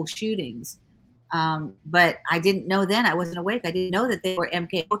on school shootings, but I didn't know then. I wasn't awake. I didn't know that they were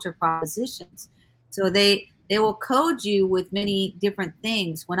MK Ultra propositions. So they will code you with many different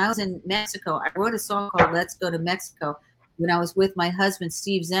things. When I was in Mexico, I wrote a song called "Let's Go to Mexico" when I was with my husband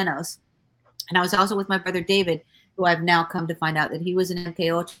Steve Zenos, and I was also with my brother David, who I've now come to find out that he was an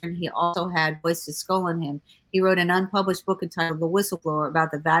MK Ultra, and he also had Voice to Skull in him. He wrote an unpublished book entitled "The Whistleblower"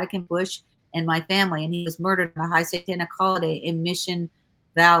 about the Vatican, Bush, and my family, and he was murdered on a high satanic holiday in Mission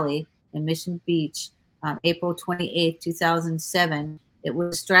Valley, in Mission Beach, April 28th, 2007. It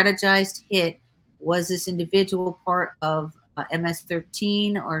was a strategized hit. Was this individual part of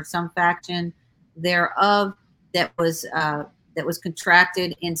MS-13 or some faction thereof that was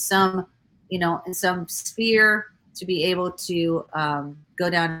contracted in some, in some sphere to be able to go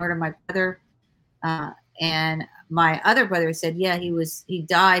down and murder my brother? And my other brother said, yeah, he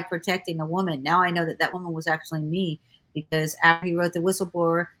died protecting a woman. Now I know that woman was actually me, because after he wrote The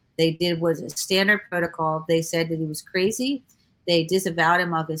Whistleblower, they did was a standard protocol. They said that he was crazy. They disavowed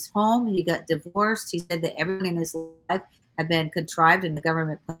him of his home. He got divorced. He said that everything in his life had been contrived in the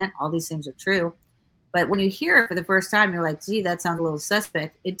government plan. All these things are true. But when you hear it for the first time, you're like, gee, that sounds a little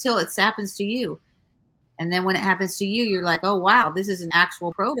suspect, until it happens to you. And then when it happens to you, you're like, oh, wow, this is an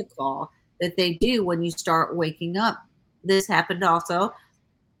actual protocol that they do when you start waking up. This happened also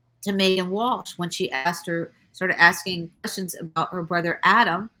to Megan Walsh when she started asking questions about her brother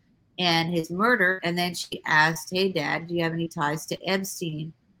Adam and his murder. And then she asked, hey, Dad, do you have any ties to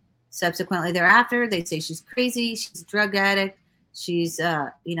Epstein? Subsequently thereafter, they say she's crazy. She's a drug addict. She's,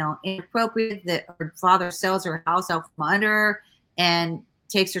 inappropriate, that her father sells her house out from under her and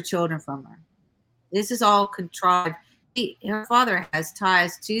takes her children from her. This is all contrived. Her father has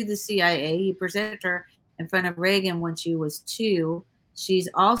ties to the CIA. He presented her in front of Reagan when she was 2. She's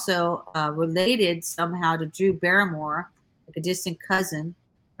also related somehow to Drew Barrymore, like a distant cousin.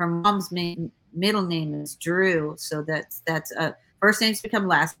 Her mom's middle name is Drew, so that's first names become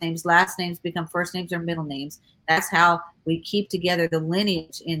last names become first names or middle names. That's how we keep together the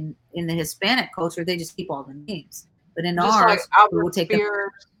lineage in the Hispanic culture. They just keep all the names, but in Just ours, like we will Albert take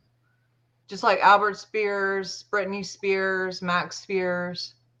Spears, just like Albert Spears, Britney Spears, Max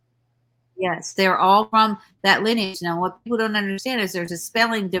Spears. Yes, they're all from that lineage. Now, what people don't understand is there's a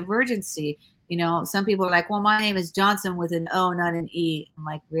spelling divergency. Some people are like, well, my name is Johnson with an O, not an E. I'm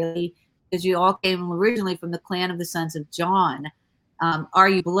like, really? Because you all came originally from the clan of the sons of John. Are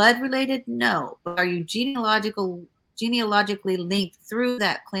you blood related? No. But are you genealogically linked through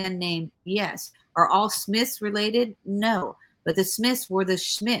that clan name? Yes. Are all Smiths related? No. But the Smiths were the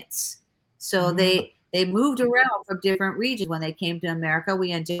Schmitz. So they moved around from different regions. When they came to America,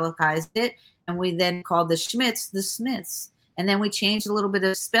 we angelicized it, and we then called the Schmitz the Smiths. And then we changed a little bit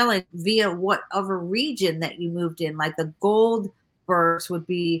of spelling via whatever region that you moved in. Like the Goldbergs would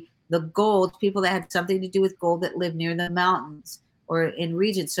be the gold, people that had something to do with gold that lived near the mountains or in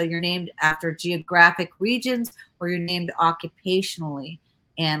regions. So you're named after geographic regions, or you're named occupationally.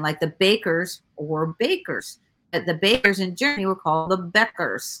 And like the Bakers were bakers. But the bakers in Germany were called the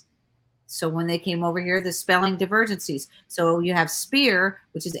Beckers. So when they came over here, the spelling divergencies. So you have Spear,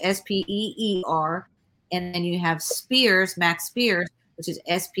 which is Speer, and then you have Spears, Max Spears, which is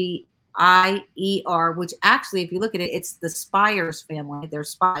Spier, which actually, if you look at it, it's the Spires family. They're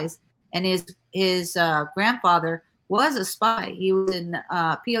spies. And his grandfather was a spy. He was in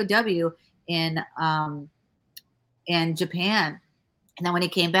POW in Japan. And then when he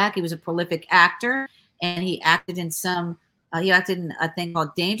came back, he was a prolific actor, and he acted in a thing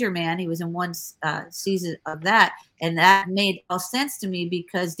called Danger Man. He was in one season of that, and that made all sense to me,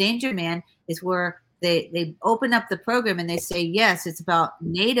 because Danger Man is where they open up the program and they say, yes, it's about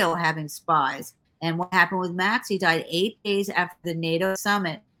NATO having spies. And what happened with Max? He died 8 days after the NATO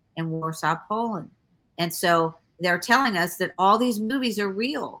summit in Warsaw, Poland. And so they're telling us that all these movies are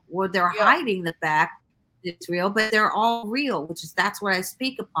real, or they're hiding the fact that it's real, but they're all real, that's what I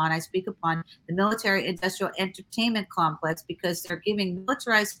speak upon. I speak upon the military industrial entertainment complex, because they're giving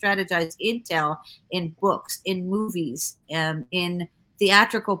militarized strategized intel in books, in movies, in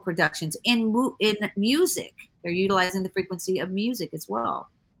theatrical productions, in music. They're utilizing the frequency of music as well.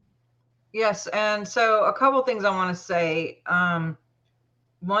 Yes, and so a couple things I want to say.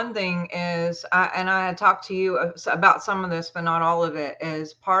 One thing is, I had talked to you about some of this, but not all of it,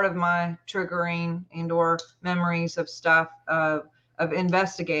 is part of my triggering and/or memories of stuff of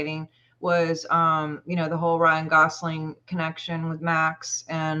investigating was, the whole Ryan Gosling connection with Max,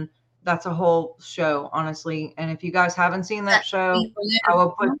 and that's a whole show, honestly. And if you guys haven't seen that show, I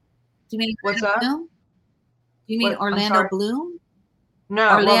will put. Do you mean What's Orlando that? Bloom? Do you mean Orlando Bloom?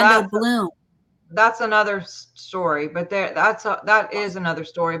 No, Orlando Bloom. That's another story, but that is another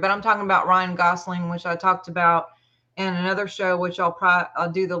story. But I'm talking about Ryan Gosling, which I talked about in another show, which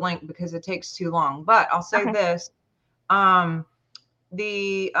I'll do the link because it takes too long. But I'll say this: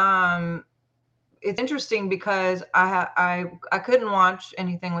 it's interesting because I couldn't watch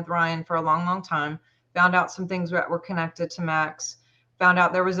anything with Ryan for a long time. Found out some things that were connected to Max. Found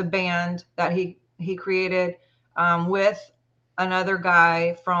out there was a band that he created with another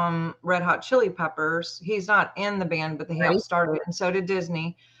guy from Red Hot Chili Peppers. He's not in the band, but they helped start it, and so did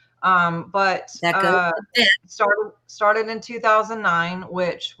Disney. But started in 2009,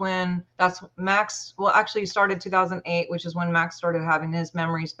 which when that's Max. Well, actually started 2008, which is when Max started having his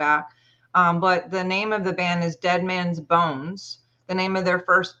memories back. But the name of the band is Dead Man's Bones. The name of their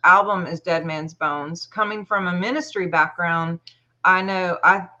first album is Dead Man's Bones. Coming from a ministry background, I know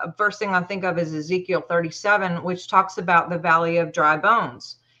first thing I think of is Ezekiel 37, which talks about the valley of dry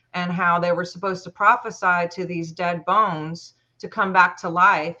bones and how they were supposed to prophesy to these dead bones to come back to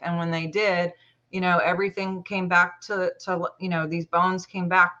life. And when they did, everything came back to these bones came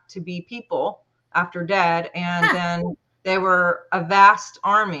back to be people after dead. And then they were a vast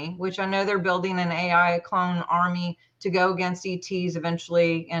army, which I know they're building an AI clone army to go against ETs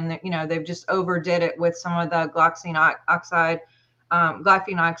eventually. And, they've just overdid it with some of the glyphosate oxide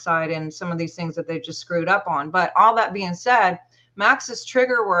and some of these things that they just screwed up on. But all that being said, Max's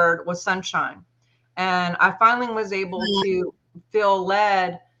trigger word was sunshine. And I finally was able to feel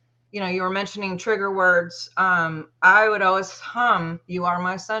led. You were mentioning trigger words. I would always hum, "You are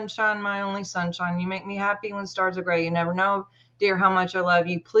my sunshine, my only sunshine. You make me happy when stars are gray. You never know, dear, how much I love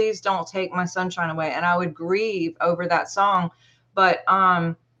you. Please don't take my sunshine away." And I would grieve over that song. But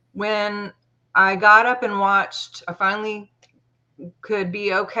when I got up and watched, I finally could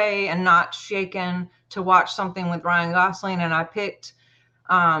be okay and not shaken to watch something with Ryan Gosling, and I picked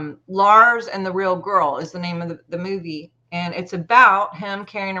Lars and the Real Girl is the name of the movie, and it's about him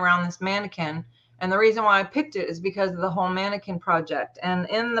carrying around this mannequin. And the reason why I picked it is because of the whole mannequin project. And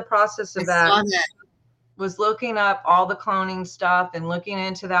in the process of that was looking up all the cloning stuff and looking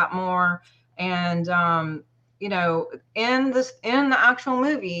into that more. And in the actual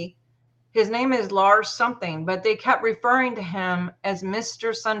movie, his name is Lars something, but they kept referring to him as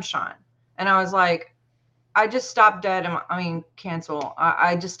Mr. Sunshine. And I was like, I just stopped dead. Cancel.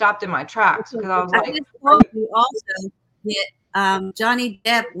 I just stopped in my tracks because I was like, just told you also that Johnny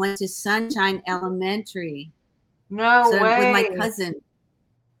Depp went to Sunshine Elementary. No way. With my cousin.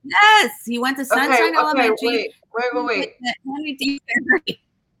 Yes, he went to Sunshine Elementary. Wait. Henry D. Perry.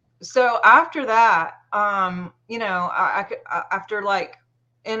 So after that, I could after like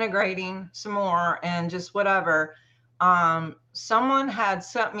integrating some more and just whatever, someone had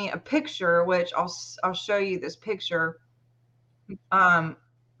sent me a picture, which I'll show you this picture.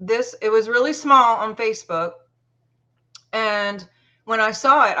 It was really small on Facebook, and when I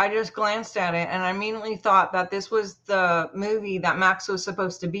saw it, I just glanced at it and I immediately thought that this was the movie that Max was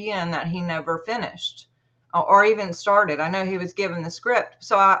supposed to be in that he never finished or even started. I know he was given the script,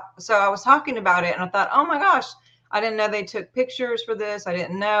 so I was talking about it and I thought, oh my gosh, I didn't know they took pictures for this. I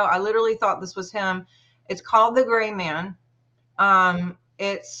didn't know. I literally thought this was him. It's called The Gray Man.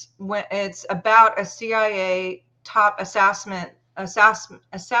 It's about a CIA top assassin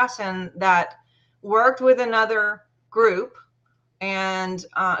that worked with another group and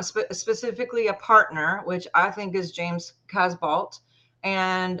specifically a partner, which I think is James Casbolt.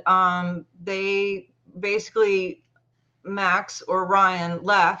 And they basically, Max or Ryan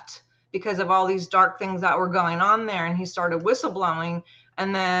left because of all these dark things that were going on there. And he started whistleblowing.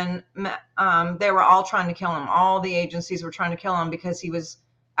 And then they were all trying to kill him. All the agencies were trying to kill him because he was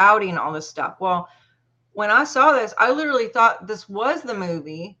outing all this stuff. Well, when I saw this, I literally thought this was the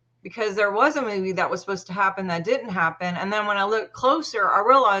movie because there was a movie that was supposed to happen that didn't happen. And then when I looked closer, I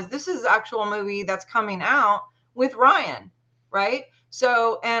realized this is the actual movie that's coming out with Ryan, right?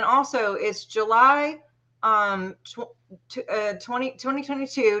 So, and also it's July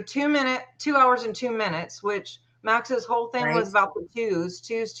 2022, 2 hours and 2 minutes, which Max's whole thing Right. was about the twos,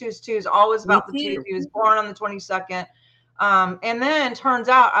 always Me about the twos. too. He was born on the 22nd. And then turns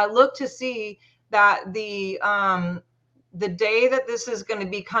out I looked to see that the day that this is going to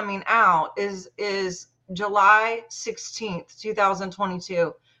be coming out is July 16th,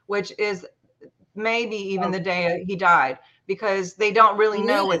 2022, which is maybe even the day he died, because they don't really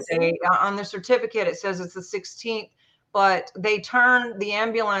know what day. On the certificate it says it's the 16th, but they turned the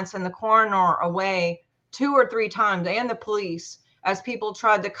ambulance and the coroner away 2 or 3 times, and the police, as people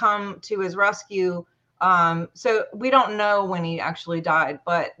tried to come to his rescue. So we don't know when he actually died,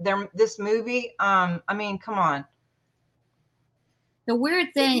 but this movie, I mean, come on. The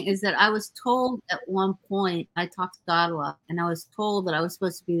weird thing is that I was told at one point, I talked to God a lot, and I was told that I was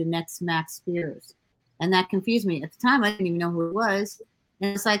supposed to be the next Max Spears. And that confused me. At the time, I didn't even know who it was.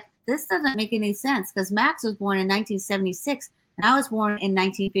 And it's like, this doesn't make any sense because Max was born in 1976 and I was born in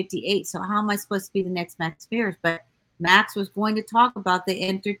 1958. So how am I supposed to be the next Max Spears? But Max was going to talk about the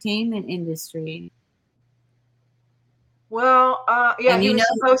entertainment industry. Well, yeah, And he you was know,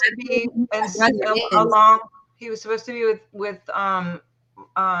 supposed to be my brother is. along. He was supposed to be with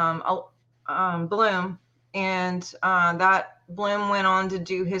Bloom, and that Bloom went on to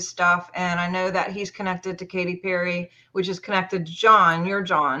do his stuff. And I know that he's connected to Katy Perry, which is connected to John. Your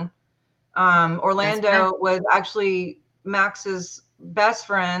John. Orlando was actually Max's best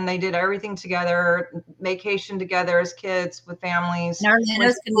friend. They did everything together, vacation together as kids with families. And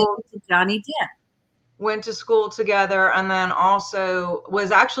Orlando's connected to Johnny Depp. Went to school together, and then also was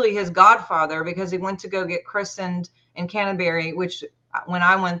actually his godfather because he went to go get christened in Canterbury, which when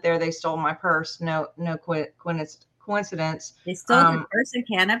I went there, they stole my purse. No coincidence. They stole the purse in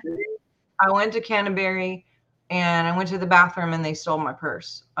Canterbury? I went to Canterbury and I went to the bathroom and they stole my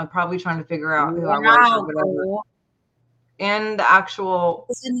purse. I'm probably trying to figure out who I was or whatever. In the actual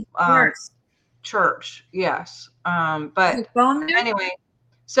church, yes. But anyway,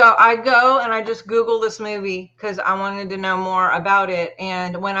 so I go and I just Google this movie because I wanted to know more about it.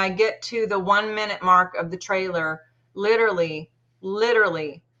 And when I get to the 1 minute mark of the trailer, literally,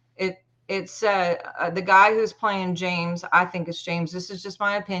 it said the guy who's playing James, I think it's James, this is just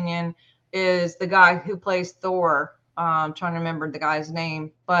my opinion, is the guy who plays Thor. I'm trying to remember the guy's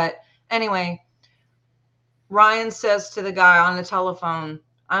name. But anyway, Ryan says to the guy on the telephone,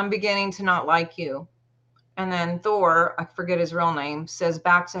 "I'm beginning to not like you." And then Thor, I forget his real name, says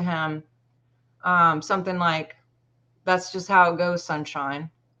back to him something like, "That's just how it goes,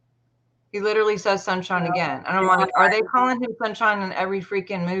 sunshine." He literally says sunshine again. And I'm like, are they calling him sunshine in every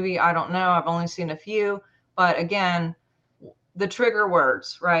freaking movie? I don't know. I've only seen a few. But again, the trigger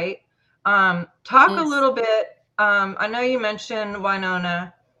words, right? Talk a little bit. I know you mentioned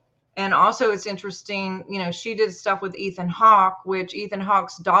Winona. And also it's interesting, you know, she did stuff with Ethan Hawke, which Ethan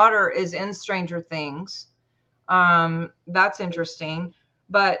Hawke's daughter is in Stranger Things. That's interesting.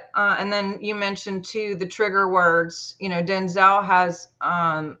 But and then you mentioned too the trigger words. You know, Denzel has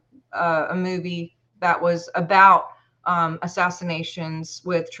a movie that was about assassinations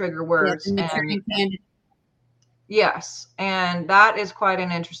with trigger words. Yes, and that is quite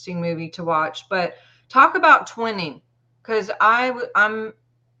an interesting movie to watch. But talk about twinning, because I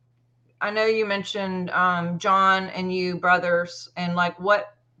know you mentioned John and you brothers, and like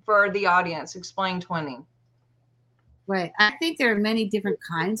what for the audience, explain twinning. Right. I think there are many different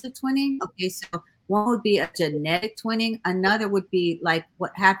kinds of twinning. Okay, so one would be a genetic twinning. Another would be like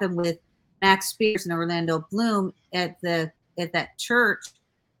what happened with Max Spears and Orlando Bloom at that church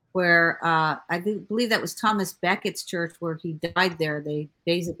where I believe that was Thomas Beckett's church where he died there. They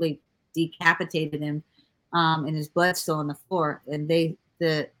basically decapitated him and his blood still on the floor. And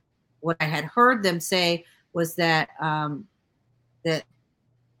what I had heard them say was that that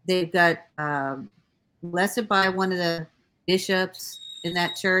they got molested by one of the bishops in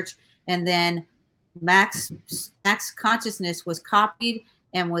that church, and then Max consciousness was copied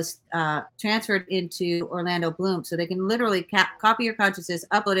and was transferred into Orlando Bloom. So they can literally copy your consciousness,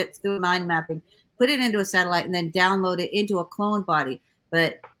 upload it through mind mapping, put it into a satellite, and then download it into a clone body.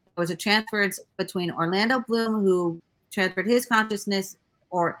 But there was a transference between Orlando Bloom, who transferred his consciousness,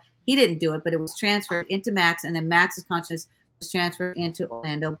 or he didn't do it, but it was transferred into Max, and then Max's consciousness was transferred into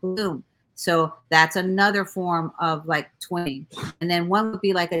Orlando Bloom. So that's another form of like twinning. And then one would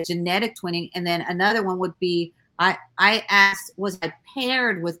be like a genetic twinning. And then another one would be, I asked, was I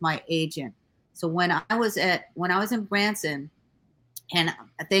paired with my agent? So when I was in Branson, and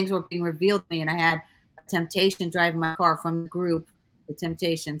things were being revealed to me, and I had a temptation driving my car from the group, the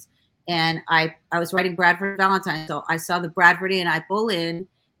Temptations, and I was writing Bradford Valentine, so I saw the Bradford Inn, I pull in,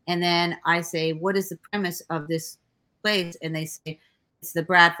 and then I say, what is the premise of this place? And they say it's the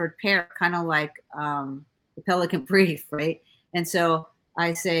Bradford pair, kind of like the Pelican Brief, right? And so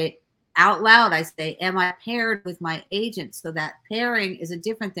I say out loud, I say, am I paired with my agent? So that pairing is a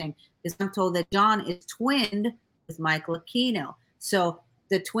different thing, because I'm told that John is twinned with Michael Aquino. So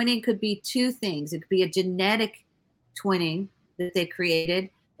the twinning could be two things. It could be a genetic twinning that they created,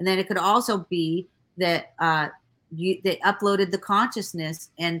 and then it could also be that they uploaded the consciousness,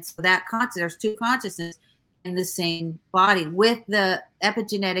 and so that there's two consciousness in the same body with the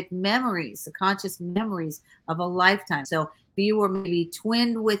epigenetic memories, the conscious memories of a lifetime. So if you were maybe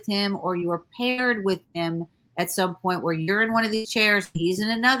twinned with him, or you were paired with him at some point where you're in one of these chairs, he's in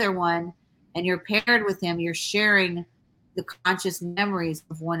another one, and you're paired with him, you're sharing the conscious memories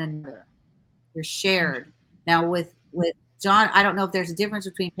of one another. You're shared. Now with John, I don't know if there's a difference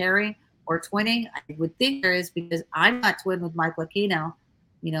between pairing or twinning. I would think there is, because I'm not twinned with Michael Aquino,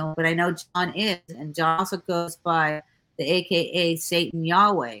 but I know John is, and John also goes by the AKA Satan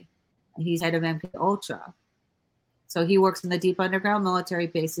Yahweh. He's head of MK Ultra. So he works in the deep underground military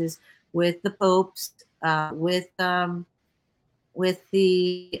bases with the popes, with the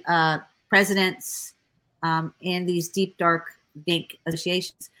presidents, in these deep, dark, dank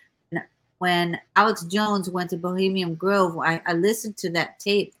associations. And when Alex Jones went to Bohemian Grove, I listened to that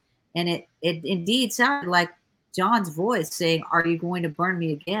tape, and it indeed sounded like John's voice saying, "Are you going to burn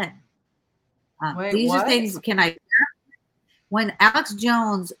me again?" Wait, these what? are things. When Alex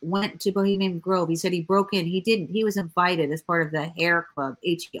Jones went to Bohemian Grove, he said he broke in. He didn't. He was invited as part of the Hair Club,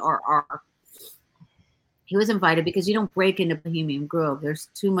 HERR. He was invited because you don't break into Bohemian Grove. There's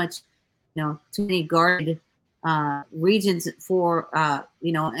too much, too many guarded regions for,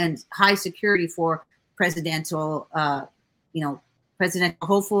 and high security for presidential, presidential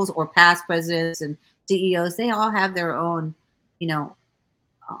hopefuls or past presidents and CEOs. They all have their own,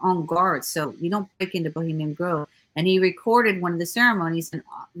 own guards. So you don't break into Bohemian Grove. And he recorded one of the ceremonies, and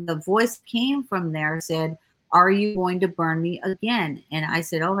the voice came from there, said, "Are you going to burn me again?" And I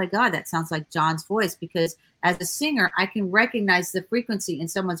said, "Oh my God, that sounds like John's voice," because as a singer, I can recognize the frequency in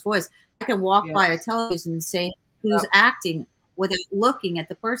someone's voice. I can walk by a television and say who's acting without looking at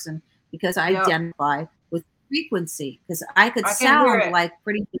the person, because I identify with frequency, because I could sound like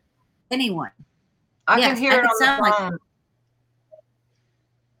pretty much anyone. I can hear it on the phone.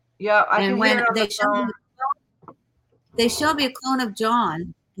 Yeah, I can hear it on the phone. They showed me a clone of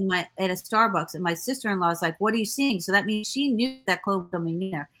John at a Starbucks, and my sister-in-law is like, "What are you seeing?" So that means she knew that clone coming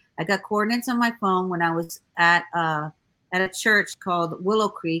in there. I got coordinates on my phone when I was at a church called Willow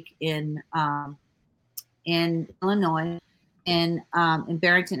Creek in Illinois, in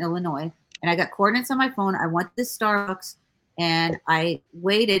Barrington, Illinois, and I got coordinates on my phone. I went to the Starbucks and I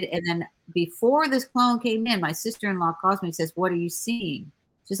waited, and then before this clone came in, my sister-in-law calls me and says, "What are you seeing?"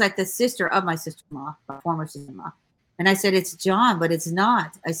 She's like the sister of my sister-in-law, my former sister-in-law. And I said, "It's John," but it's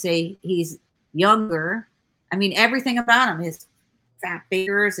not. I say, he's younger. I mean, everything about him, his fat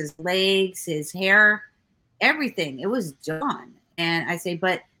fingers, his legs, his hair, everything. It was John. And I say,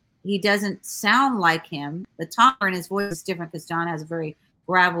 but he doesn't sound like him. The timbre in his voice is different because John has a very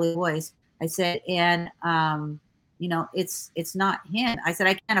gravelly voice. I said, and, it's not him. I said,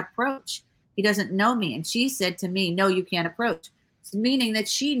 I can't approach. He doesn't know me. And she said to me, "No, you can't approach." Meaning that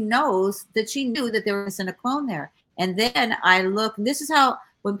she knew that there was a clone there. And then I look, and this is how,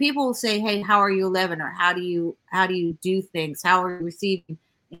 when people say, "Hey, how are you 11?" or how do you do things? How are you receiving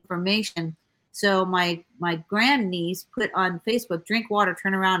information? So my grandniece put on Facebook, "Drink water,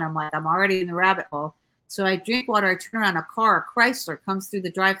 turn around." I'm like, I'm already in the rabbit hole. So I drink water, I turn around, a car, a Chrysler comes through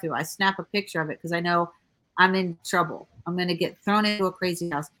the drive-thru. I snap a picture of it because I know I'm in trouble. I'm going to get thrown into a crazy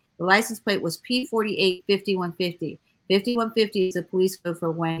house. The license plate was P48 5150. 5150 is a police code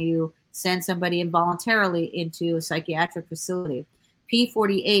for when you send somebody involuntarily into a psychiatric facility.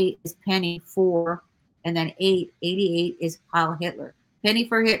 P48 is Penny for, and then 88 is Heil Hitler. Penny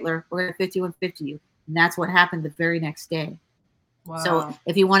for Hitler, we're going to 5150 you. And that's what happened the very next day. Wow. So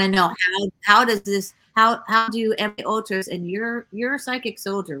if you want to know how do MK Ultras, and you're a psychic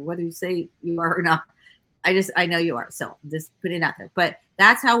soldier, whether you say you are or not, I know you are. So just put it out there. But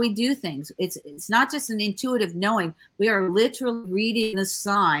that's how we do things. It's not just an intuitive knowing. We are literally reading the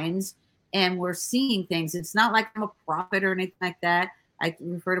signs and we're seeing things. It's not like I'm a prophet or anything like that. I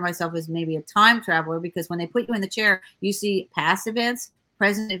refer to myself as maybe a time traveler, because when they put you in the chair, you see past events,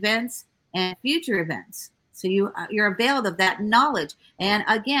 present events, and future events. So you're availed of that knowledge. And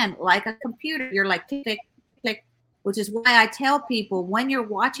again, like a computer, you're like click, click, click, which is why I tell people when you're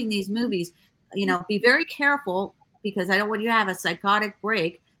watching these movies, be very careful, because I don't want you to have a psychotic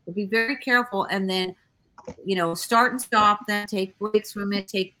break, but be very careful, and then start and stop them, take breaks from it,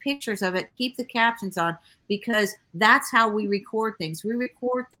 take pictures of it, keep the captions on, because that's how we record things. We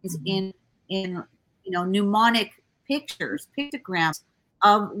record things in mnemonic pictures, pictograms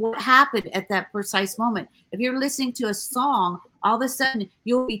of what happened at that precise moment. If you're listening to a song, all of a sudden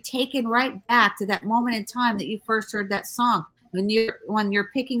you'll be taken right back to that moment in time that you first heard that song. When you're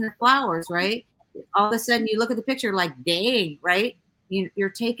picking the flowers, right? All of a sudden you look at the picture like, dang, right? You're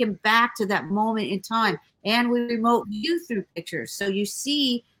taken back to that moment in time. And we remote view through pictures. So you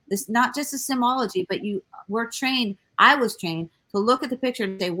see this, not just a symbology, but I was trained to look at the picture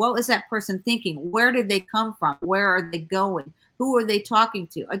and say, what was that person thinking? Where did they come from? Where are they going? Who are they talking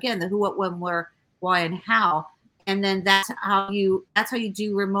to? Again, the who, what, when, where, why, and how. And then that's how you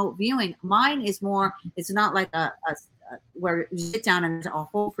do remote viewing. Mine is more, it's not like a where you sit down and there's a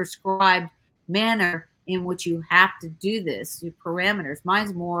whole prescribed manner in which you have to do this, your parameters.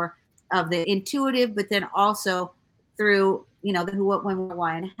 Mine's more of the intuitive, but then also through, the who, what, when, where,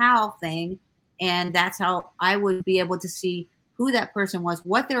 why, and how thing. And that's how I would be able to see who that person was,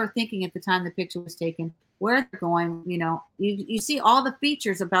 what they were thinking at the time the picture was taken, where they're going. You see all the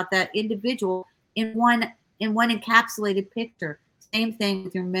features about that individual in one encapsulated picture. Same thing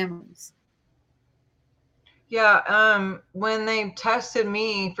with your memories. Yeah, when they tested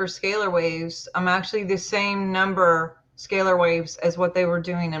me for scalar waves, I'm actually the same number scalar waves as what they were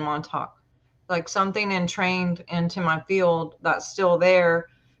doing in Montauk. Like something entrained into my field that's still there,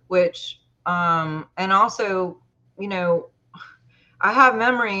 which, and also, I have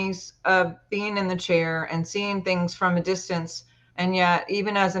memories of being in the chair and seeing things from a distance. And yet,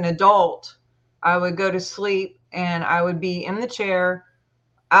 even as an adult, I would go to sleep and I would be in the chair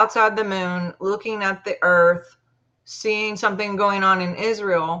outside the moon, looking at the earth, seeing something going on in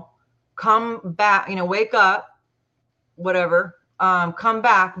Israel, come back, wake up, whatever, come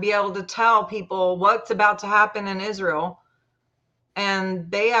back, be able to tell people what's about to happen in Israel. And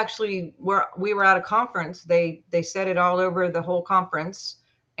they actually we were at a conference. They said it all over the whole conference,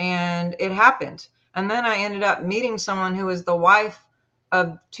 and it happened. And then I ended up meeting someone who was the wife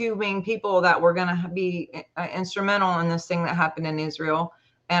of two main people that were going to be instrumental in this thing that happened in Israel.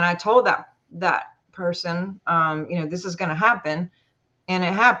 And I told that person, this is going to happen. And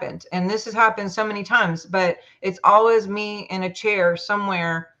it happened. And this has happened so many times, but it's always me in a chair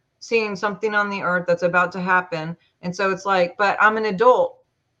somewhere seeing something on the earth that's about to happen. And so it's like, but I'm an adult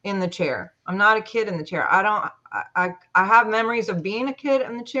in the chair. I'm not a kid in the chair. I have memories of being a kid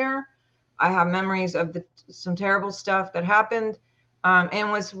in the chair. I have memories of some terrible stuff that happened. And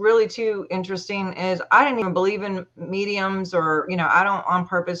what's really too interesting is I didn't even believe in mediums, or, I don't on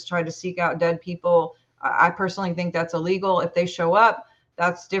purpose try to seek out dead people. I personally think that's illegal. If they show up,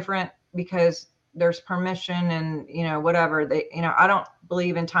 that's different, because there's permission and, whatever I don't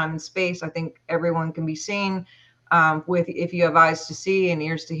believe in time and space. I think everyone can be seen if you have eyes to see and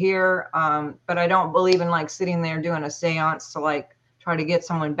ears to hear. But I don't believe in like sitting there doing a seance to like try to get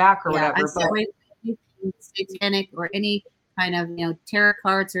someone back or whatever. But satanic or any kind of tarot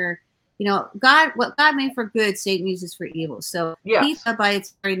cards, or what God made for good, Satan uses for evil. So pizza by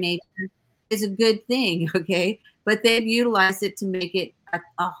its very nature is a good thing, okay, but they've utilized it to make it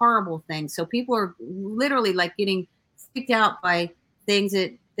a horrible thing. So people are literally like getting freaked out by things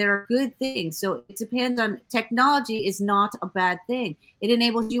that are good things. So it depends on, technology is not a bad thing. It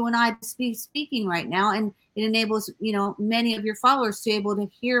enables you and I to be speaking right now, and it enables many of your followers to be able to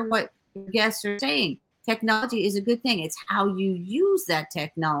hear what your guests are saying. Technology is a good thing. It's how you use that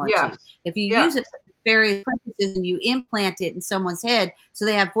technology. If you use it for various purposes and you implant it in someone's head so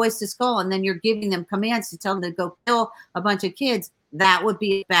they have voice to skull, and then you're giving them commands to tell them to go kill a bunch of kids, that would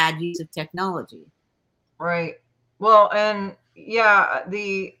be a bad use of technology. Right. Well, and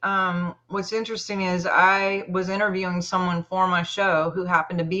the what's interesting is I was interviewing someone for my show who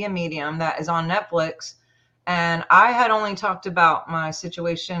happened to be a medium that is on Netflix, and I had only talked about my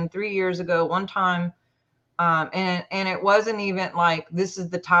situation 3 years ago one time. And it wasn't even like this is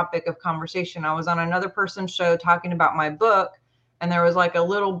the topic of conversation. I was on another person's show talking about my book, and there was like a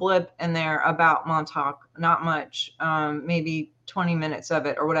little blip in there about Montauk, not much, maybe 20 minutes of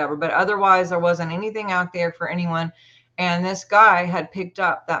it or whatever. But otherwise, there wasn't anything out there for anyone. And this guy had picked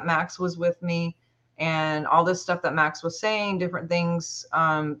up that Max was with me, and all this stuff that Max was saying, different things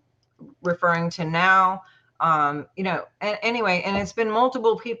referring to now, and anyway, and it's been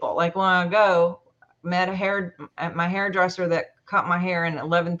multiple people. Like when I met my hairdresser that cut my hair in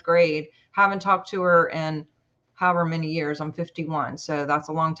 11th grade haven't talked to her in however many years. I'm 51, so that's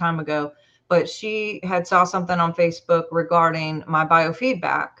a long time ago. But she had saw something on Facebook regarding my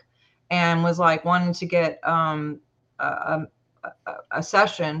biofeedback and was like wanting to get a, a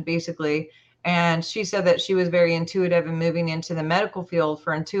session basically. And she said that she was very intuitive and moving into the medical field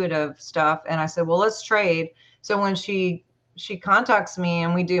for intuitive stuff. And I said, well, let's trade. So when she contacts me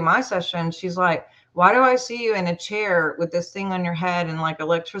and we do my session, she's like, why do I see you in a chair with this thing on your head and like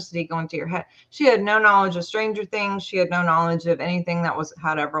electricity going to your head? She had no knowledge of Stranger Things. She had no knowledge of anything that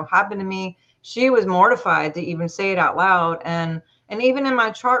had ever happened to me. She was mortified to even say it out loud. And even in my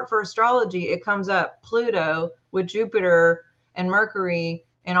chart for astrology, it comes up Pluto with Jupiter and Mercury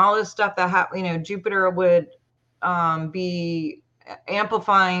and all this stuff that happened. You know, Jupiter would be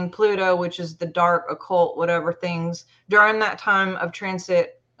amplifying Pluto, which is the dark, occult, whatever things during that time of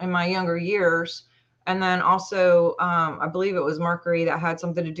transit in my younger years. And then also, I believe it was Mercury that had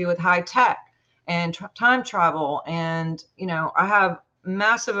something to do with high tech and time travel. And, you know, I have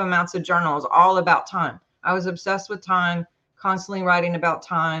massive amounts of journals all about time. I was obsessed with time, constantly writing about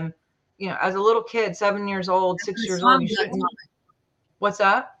time. You know, as a little kid, 7 years old, 6 years old, you shouldn't. What's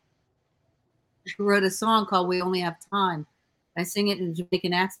that? I wrote a song called We Only Have Time. I sing it in a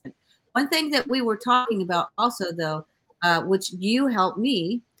Jamaican accent. One thing that we were talking about also, though, which you helped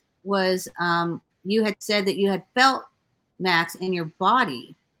me, was you had said that you had felt Max in your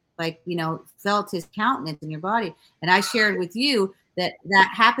body, like, you know, felt his countenance in your body. And I shared with you that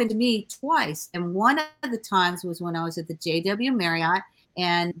happened to me twice. And one of the times was when I was at the JW Marriott,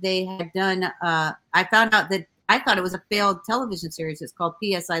 and they had done, I found out that I thought it was a failed television series. It's called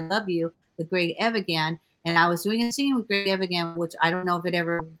P.S. I Love You with Greg Evigan. And I was doing a scene with Greg Evigan, which I don't know if it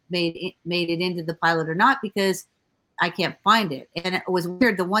ever made it into the pilot or not, because I can't find it. And it was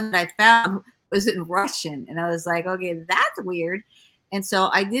weird. The one that I found was in Russian. And I was like, okay, that's weird. And so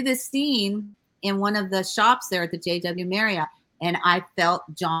I did this scene in one of the shops there at the JW Marriott. And I felt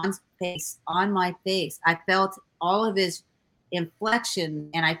John's face on my face. I felt all of his inflection,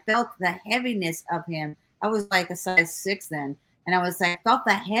 and I felt the heaviness of him. I was like a size 6 then. And I was like, felt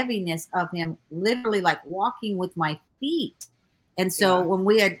the heaviness of him literally like walking with my feet. And so when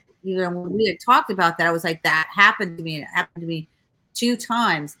we had, when we had talked about that, I was like, that happened to me. It happened to me 2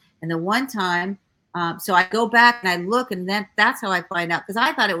 times. And the one time, so I go back and I look, and then that's how I find out. Because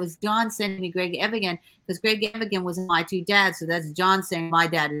I thought it was John sending me Greg Evigan, because Greg Evigan was my 2 dads. So that's John saying my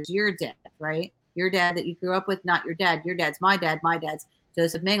dad is your dad, right? Your dad that you grew up with, not your dad. Your dad's my dad. My dad's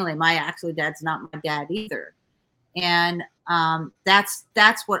Joseph Mengele. My actual dad's not my dad either. And that's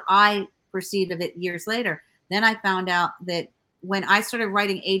what I perceived of it years later. Then I found out that when I started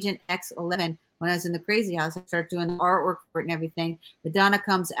writing Agent X11, when I was in the crazy house, I started doing the artwork for it and everything. Madonna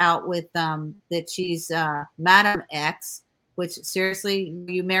comes out with that she's Madam X, which seriously,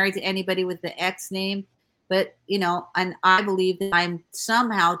 are you married to anybody with the X name? But, you know, and I believe that I'm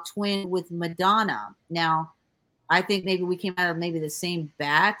somehow twinned with Madonna. Now, I think maybe we came out of maybe the same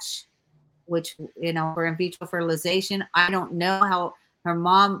batch, which, you know, for in vitro fertilization. I don't know how her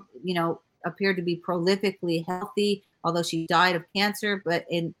mom, you know, appeared to be prolifically healthy, although she died of cancer. But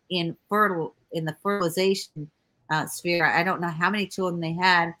in the fertilization sphere, I don't know how many children they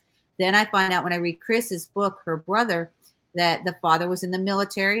had. Then I find out when I read Chris's book, her brother, that the father was in the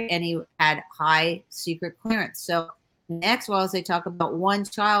military and he had high secret clearance. So in X-Files, they talk about one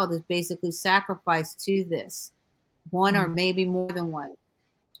child is basically sacrificed to this, one or maybe more than one.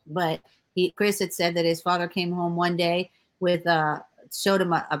 But Chris had said that his father came home one day with showed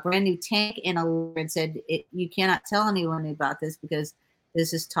him a brand new tank and and said, you cannot tell anyone about this because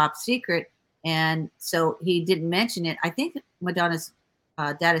this is top secret. And so he didn't mention it. I think Madonna's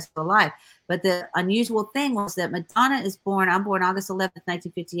dad is still alive. But the unusual thing was that Madonna is born, I'm born August 11th,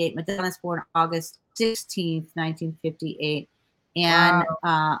 1958. Madonna's born August 16th, 1958. And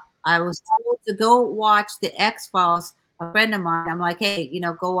I was told to go watch the X-Files. A friend of mine, I'm like, hey, you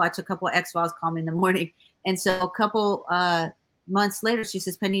know, go watch a couple of X-Files, call me in the morning. And so a couple months later, she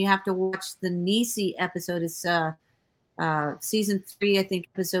says, Penny, you have to watch the Niecy episode. It's season 3, I think,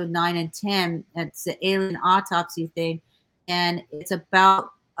 episode 9 and 10. It's the alien autopsy thing. And it's about,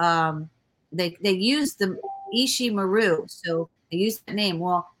 they used the Ishii Maru. So they used that name.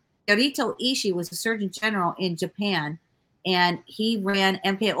 Well, Yorito Ishii was a surgeon general in Japan, and he ran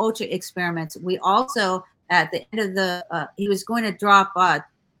MK Ultra experiments. We also, at the end of the, he was going to drop,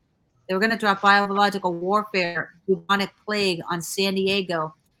 they were going to drop biological warfare, bubonic plague on San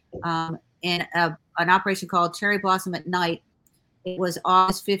Diego in an operation called Cherry Blossom at Night. It was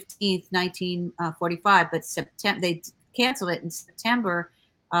August 15th, 1945, but September, they canceled it in September.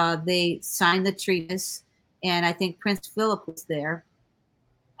 They signed the treatise, and I think Prince Philip was there.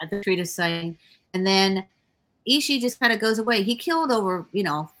 at the treatise sighting. And then Ishii just kind of goes away. He killed over,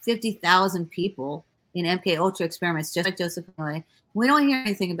 50,000 people in MK Ultra experiments, just like Joseph Mengele. We don't hear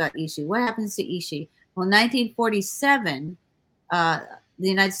anything about Ishii. What happens to Ishii? Well, in 1947, the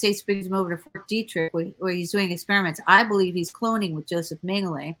United States brings him over to Fort Detrick, where he's doing experiments. I believe he's cloning with Joseph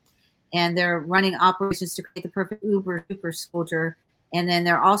Mengele, and they're running operations to create the perfect uber super soldier. And then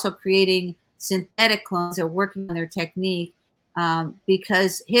they're also creating synthetic clones. They're working on their technique.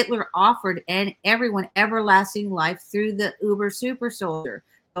 Because Hitler offered everyone everlasting life through the uber super soldier.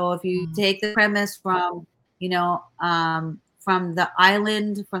 So if you take the premise from, from the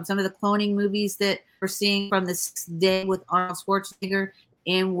island, from some of the cloning movies that we're seeing from the Sixth Day with Arnold Schwarzenegger,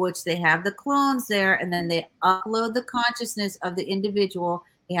 in which they have the clones there, and then they upload the consciousness of the individual.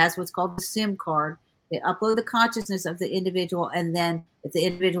 He has what's called the SIM card. They upload the consciousness of the individual, and then if the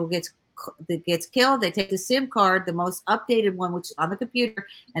individual gets killed, they take the SIM card, the most updated one, which is on the computer,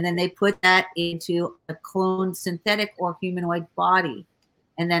 and then they put that into a cloned synthetic or humanoid body.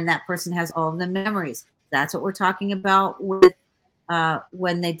 And then that person has all of the memories. That's what we're talking about with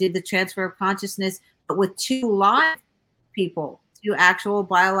when they did the transfer of consciousness, but with two live people, two actual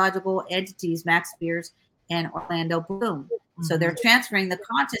biological entities, Max Spears and Orlando Bloom. So they're transferring the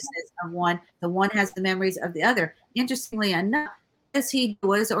consciousness of one. The one has the memories of the other. Interestingly enough,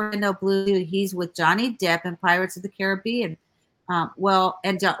 what does Orlando Bloom do? He's with Johnny Depp in Pirates of the Caribbean. One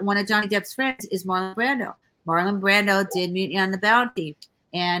of Johnny Depp's friends is Marlon Brando. Marlon Brando did Mutiny on the Bounty,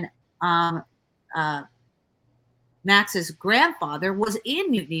 and Max's grandfather was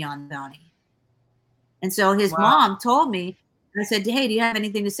in Mutiny on the Bounty. And so his mom told me, I said, hey, do you have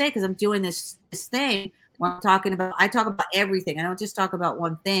anything to say? Because I'm doing this thing where I talk about everything. I don't just talk about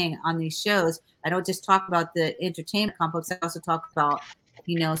one thing on these shows. I don't just talk about the entertainment complex. I also talk about,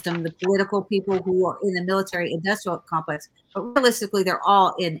 some of the political people who are in the military industrial complex. But realistically, they're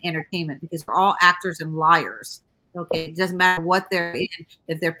all in entertainment because we're all actors and liars. Okay. It doesn't matter what they're in,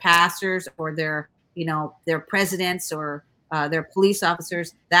 if they're pastors or they're presidents or they're police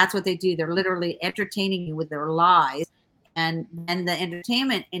officers. That's what they do. They're literally entertaining you with their lies. And the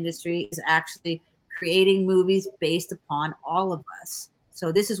entertainment industry is actually creating movies based upon all of us.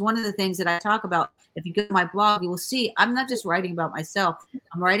 So this is one of the things that I talk about. If you go to my blog, you will see I'm not just writing about myself.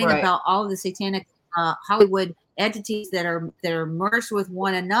 I'm writing about all of the satanic Hollywood entities that are merged with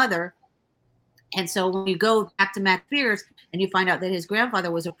one another. And so when you go back to Max Spears and you find out that his grandfather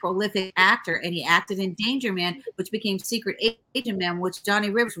was a prolific actor and he acted in Danger Man, which became Secret Agent Man, which Johnny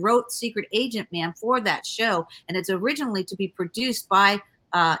Rivers wrote Secret Agent Man for that show. And it's originally to be produced by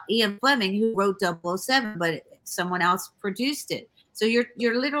Ian Fleming, who wrote 007, but someone else produced it. So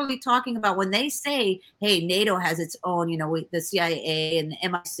you're literally talking about when they say, hey, NATO has its own, the CIA and the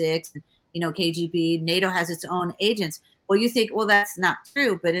MI6, KGB, NATO has its own agents. Well, you think, well, that's not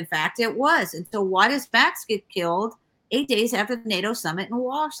true, but in fact it was. And so why does Max get killed 8 days after the NATO summit in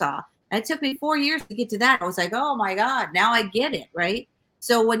Warsaw? It took me 4 years to get to that. I was like, oh my God, now I get it, right?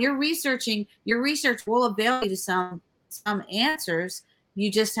 So when you're researching, your research will avail you to some answers. You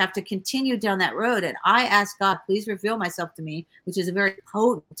just have to continue down that road. And I ask God, please reveal myself to me, which is a very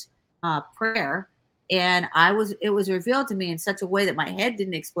potent prayer. And it was revealed to me in such a way that my head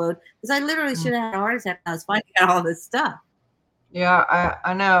didn't explode because I literally should have had a heart attack when I was finding out all this stuff. Yeah,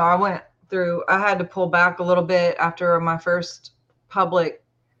 I know. I had to pull back a little bit after my first public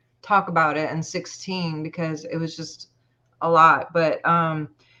talk about it in 16 because it was just a lot. But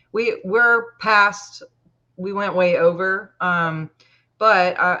we're past, we went way over.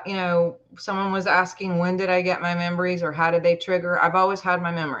 But someone was asking, when did I get my memories or how did they trigger? I've always had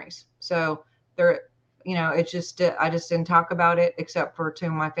my memories. So they're, it's just, I just didn't talk about it except for to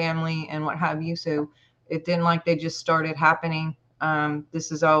my family and what have you. So it didn't like they just started happening. This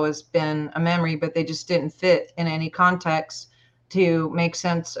has always been a memory, but they just didn't fit in any context to make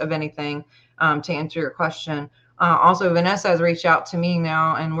sense of anything, to answer your question. Also, Vanessa has reached out to me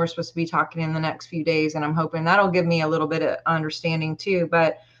now, and we're supposed to be talking in the next few days, and I'm hoping that'll give me a little bit of understanding too.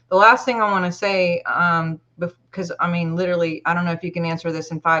 But the last thing I want to say, because literally, I don't know if you can answer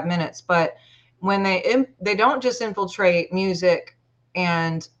this in 5 minutes, but when they don't just infiltrate music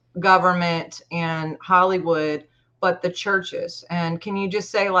and government and Hollywood, but the churches. And can you just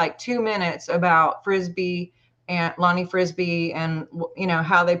say like 2 minutes about Frisbee and Lonnie Frisbee and,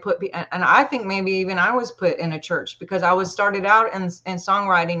 how they put, and I think maybe even I was put in a church because I was started out in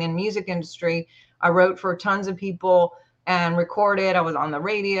songwriting and music industry. I wrote for tons of people and recorded. I was on the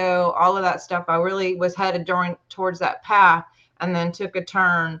radio, all of that stuff. I really was headed towards that path and then took a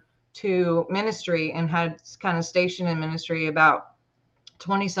turn to ministry and had kind of stationed in ministry about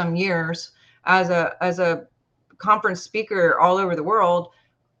 20 some years as a conference speaker all over the world,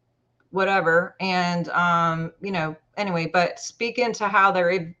 whatever. And, anyway, but speak into how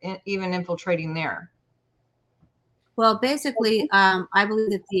they're even infiltrating there. Well, basically, I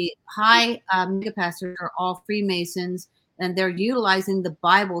believe that the high mega pastors are all Freemasons, and they're utilizing the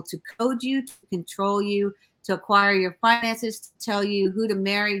Bible to code you, to control you, to acquire your finances, to tell you who to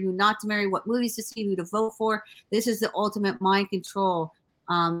marry, who not to marry, what movies to see, who to vote for. This is the ultimate mind control.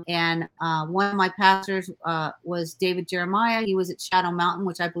 And one of my pastors was David Jeremiah. He was at Shadow Mountain,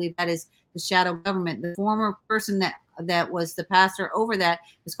 which I believe that is the shadow government. The former person that was the pastor over that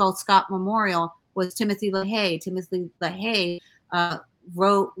is called Scott Memorial, was Timothy LaHaye. Timothy LaHaye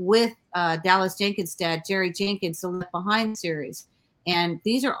wrote with Dallas Jenkins' dad, Jerry Jenkins, the Left Behind series. And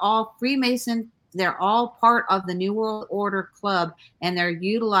these are all Freemason. They're all part of the New World Order Club, and they're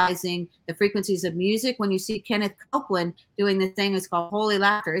utilizing the frequencies of music. When you see Kenneth Copeland doing the thing that's called holy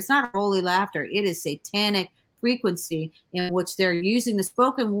laughter, it's not holy laughter. It is satanic frequency in which they're using the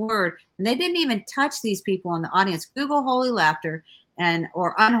spoken word. And they didn't even touch these people in the audience. Google holy laughter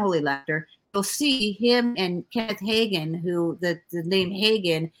or unholy laughter. You'll see him and Kenneth Hagin, who the name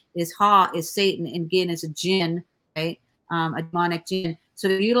Hagin is Ha is Satan and Gin is a jinn, right? A demonic jinn. So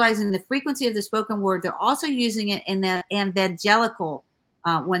they're utilizing the frequency of the spoken word. They're also using it in the evangelical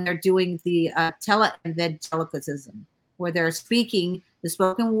when they're doing the tele-evangelicism, where they're speaking the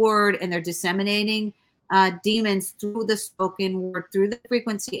spoken word and they're disseminating demons through the spoken word, through the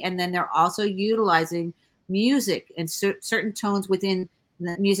frequency, and then they're also utilizing music and certain tones within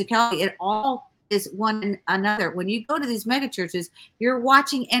the musicality. It all is one another. When you go to these mega churches, you're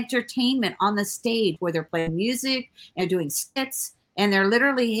watching entertainment on the stage where they're playing music and doing skits, and they're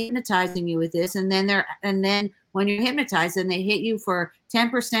literally hypnotizing you with this. And then when you're hypnotized, then they hit you for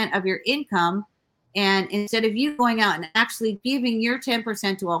 10% of your income. And instead of you going out and actually giving your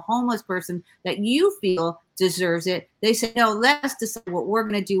 10% to a homeless person that you feel deserves it, they say, no, let's decide what we're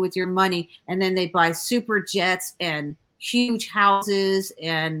going to do with your money. And then they buy super jets and huge houses,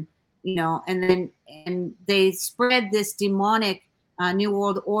 and and they spread this demonic New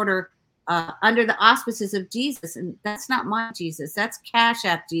World Order under the auspices of Jesus. And that's not my Jesus. That's Cash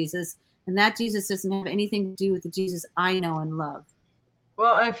App Jesus. And that Jesus doesn't have anything to do with the Jesus I know and love.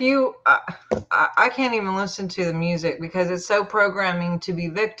 Well, if you, I can't even listen to the music because it's so programming to be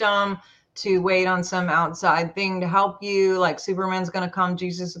victim, to wait on some outside thing to help you, like Superman's going to come,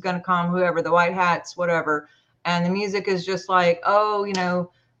 Jesus is going to come, whoever, the white hats, whatever. And the music is just like,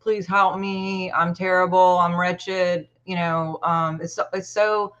 oh, please help me. I'm terrible. I'm wretched. It's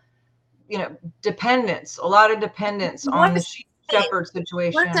so, dependence, a lot of dependence on the shepherd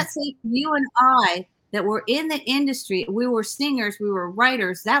situation. What does that say for you and I that were in the industry? We were singers, we were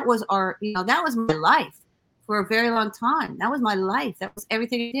writers. That was that was my life for a very long time. That was my life. That was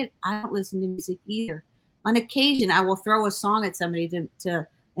everything I did. I don't listen to music either. On occasion, I will throw a song at somebody to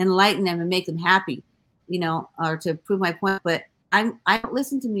enlighten them and make them happy, or to prove my point. But I don't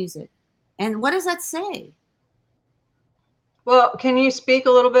listen to music. And what does that say? Well, can you speak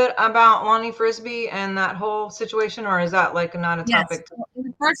a little bit about Lonnie Frisbee and that whole situation, or is that like not a topic? Yes. In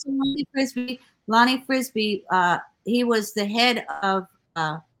the person, Lonnie Frisbee, he was the head of,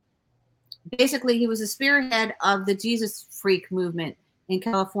 basically he was a spearhead of the Jesus Freak movement in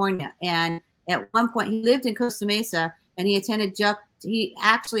California. And at one point he lived in Costa Mesa, and he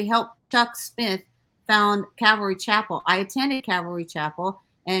actually helped Chuck Smith found Calvary Chapel. I attended Calvary Chapel.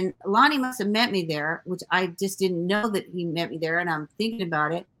 And Lonnie must have met me there, which I just didn't know that he met me there, and I'm thinking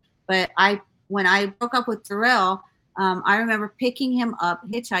about it. But when I broke up with Terrell, I remember picking him up,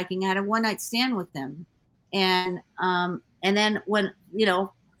 hitchhiking. I had a one-night stand with him. And then when,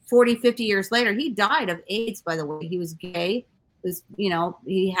 40, 50 years later, he died of AIDS, by the way. He was gay.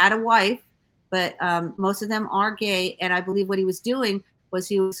 He had a wife, but most of them are gay. And I believe what he was doing was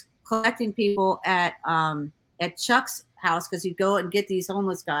he was collecting people at Chuck's house, because he'd go and get these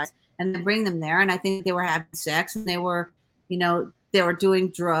homeless guys and then bring them there. And I think they were having sex, and they were doing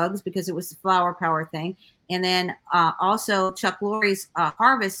drugs because it was the flower power thing. And then also Chuck Lorre's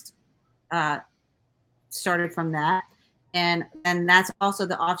Harvest started from that. And that's also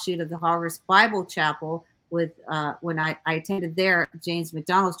the offshoot of the Harvest Bible Chapel with when I attended there, James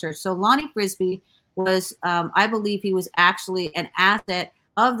McDonald's church. So Lonnie Frisbee was, I believe he was actually an asset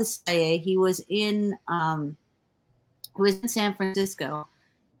of the CIA. He was in San Francisco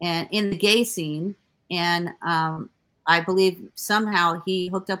and in the gay scene. And I believe somehow he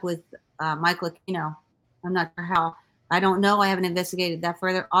hooked up with Michael Aquino. I'm not sure how. I don't know. I haven't investigated that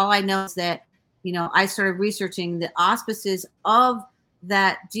further. All I know is that, I started researching the auspices of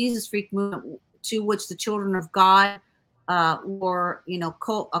that Jesus Freak movement, to which the Children of God were, a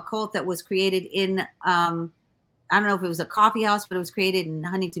cult that was created in I don't know if it was a coffee house, but it was created in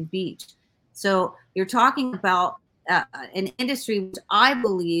Huntington Beach. So you're talking about an industry which I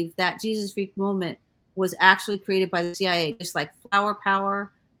believe that Jesus Freak movement was actually created by the CIA, just like flower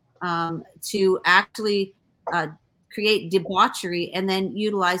power, to actually create debauchery and then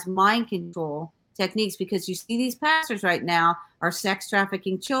utilize mind control techniques, because you see these pastors right now are sex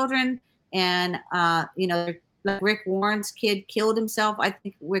trafficking children, and like Rick Warren's kid killed himself. I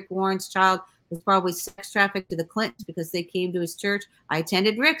think Rick Warren's child was probably sex trafficked to the Clintons because they came to his church. I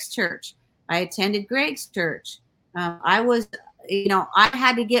attended Rick's church. I attended Greg's church. I was, I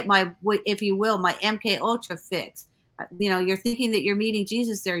had to get my, if you will, my MK Ultra fix. You're thinking that you're meeting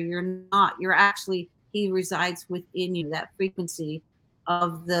Jesus there. You're not. You're actually, he resides within you. That frequency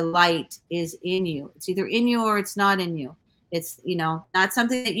of the light is in you. It's either in you or it's not in you. It's, not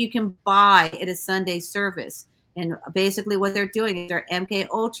something that you can buy at a Sunday service. And basically what they're doing is they're MK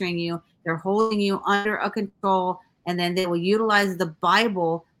Ultraing you. They're holding you under a control, and then they will utilize the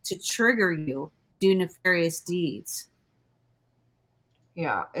Bible to trigger you, do nefarious deeds.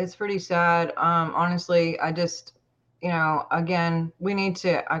 Yeah, it's pretty sad. Honestly, I just, again,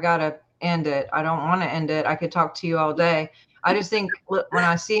 I gotta end it. I don't want to end it. I could talk to you all day. I just think when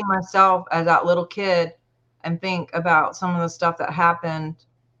I see myself as that little kid and think about some of the stuff that happened,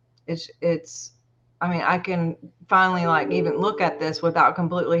 I can finally like even look at this without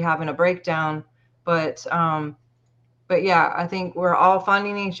completely having a breakdown. But yeah, I think we're all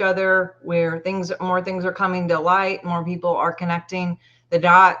finding each other where more things are coming to light. More people are connecting the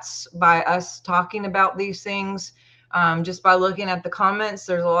dots by us talking about these things. Just by looking at the comments,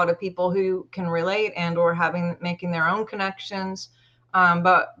 there's a lot of people who can relate and or making their own connections.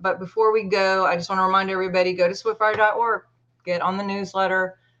 But before we go, I just want to remind everybody, go to swiftfire.org, get on the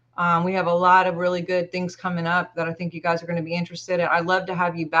newsletter. We have a lot of really good things coming up that I think you guys are going to be interested in. I'd love to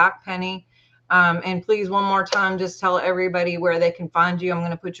have you back, Penny. And please, one more time, just tell everybody where they can find you. I'm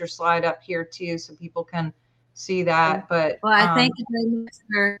going to put your slide up here too, so people can see that. But well, I thank you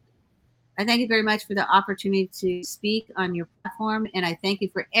very much for the opportunity to speak on your platform, and I thank you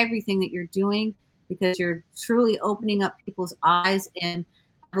for everything that you're doing, because you're truly opening up people's eyes. And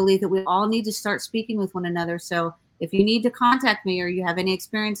I believe that we all need to start speaking with one another. So if you need to contact me, or you have any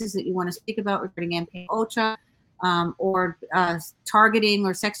experiences that you want to speak about regarding MK Ultra, or targeting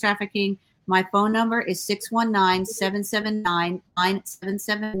or sex trafficking, my phone number is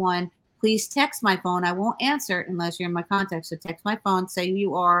 619-779-9771. Please text my phone. I won't answer unless you're in my contacts. So text my phone, say who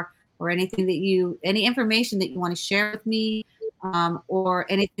you are, or any information that you want to share with me, or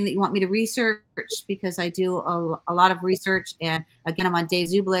anything that you want me to research, because I do a lot of research. And again, I'm on Dave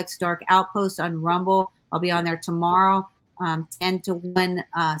Zublik's Dark Outpost on Rumble. I'll be on there tomorrow, 10 to 1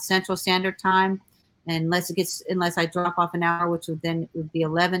 Central Standard Time, unless I drop off an hour, which would be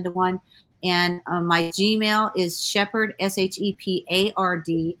 11 to 1. And my Gmail is Shepard,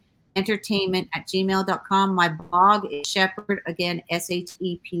 SHEPARD, entertainment@gmail.com. My blog is Shepard, again,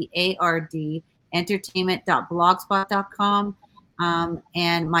 SHEPARD, entertainment.blogspot.com.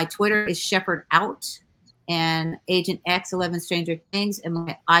 And my Twitter is Shepard Out, and Agent X 11 Stranger Things, and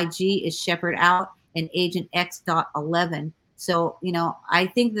my IG is Shepard Out and Agent X.11. So, I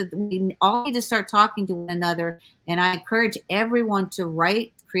think that we all need to start talking to one another, and I encourage everyone to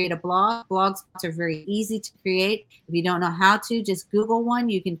create a blog. Blogs are very easy to create. If you don't know how to, just Google one.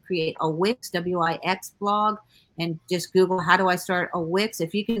 You can create a Wix, WIX blog, and just Google, how do I start a Wix?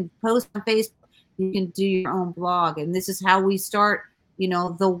 If you can post on Facebook, you can do your own blog. And this is how we start,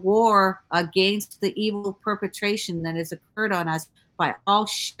 the war against the evil perpetration that has occurred on us, by all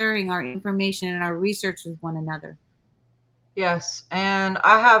sharing our information and our research with one another. yes, and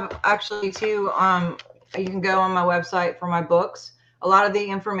I have actually too, you can go on my website for my books. A lot of the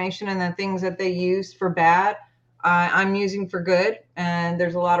information and the things that they use for bad, I'm using for good. And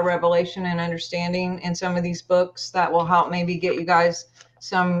there's a lot of revelation and understanding in some of these books that will help maybe get you guys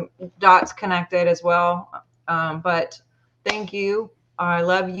some dots connected as well. But thank you. I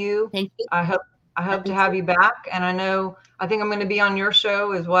love you. Thank you. I hope to have you back. And I think I'm going to be on your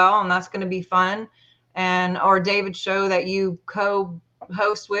show as well. And that's going to be fun. Or David's show that you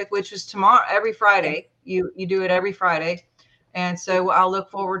co-host with, which is tomorrow, every Friday. You do it every Friday. And so I'll look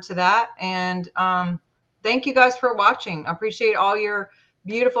forward to that. And thank you guys for watching. I appreciate all your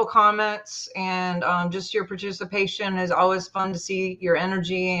beautiful comments, and just your participation. Is always fun to see your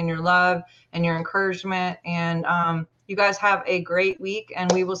energy and your love and your encouragement. And you guys have a great week,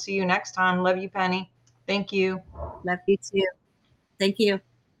 and we will see you next time. Love you, Penny. Thank you. Love you too. Thank you.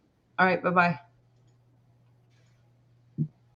 All right. Bye-bye.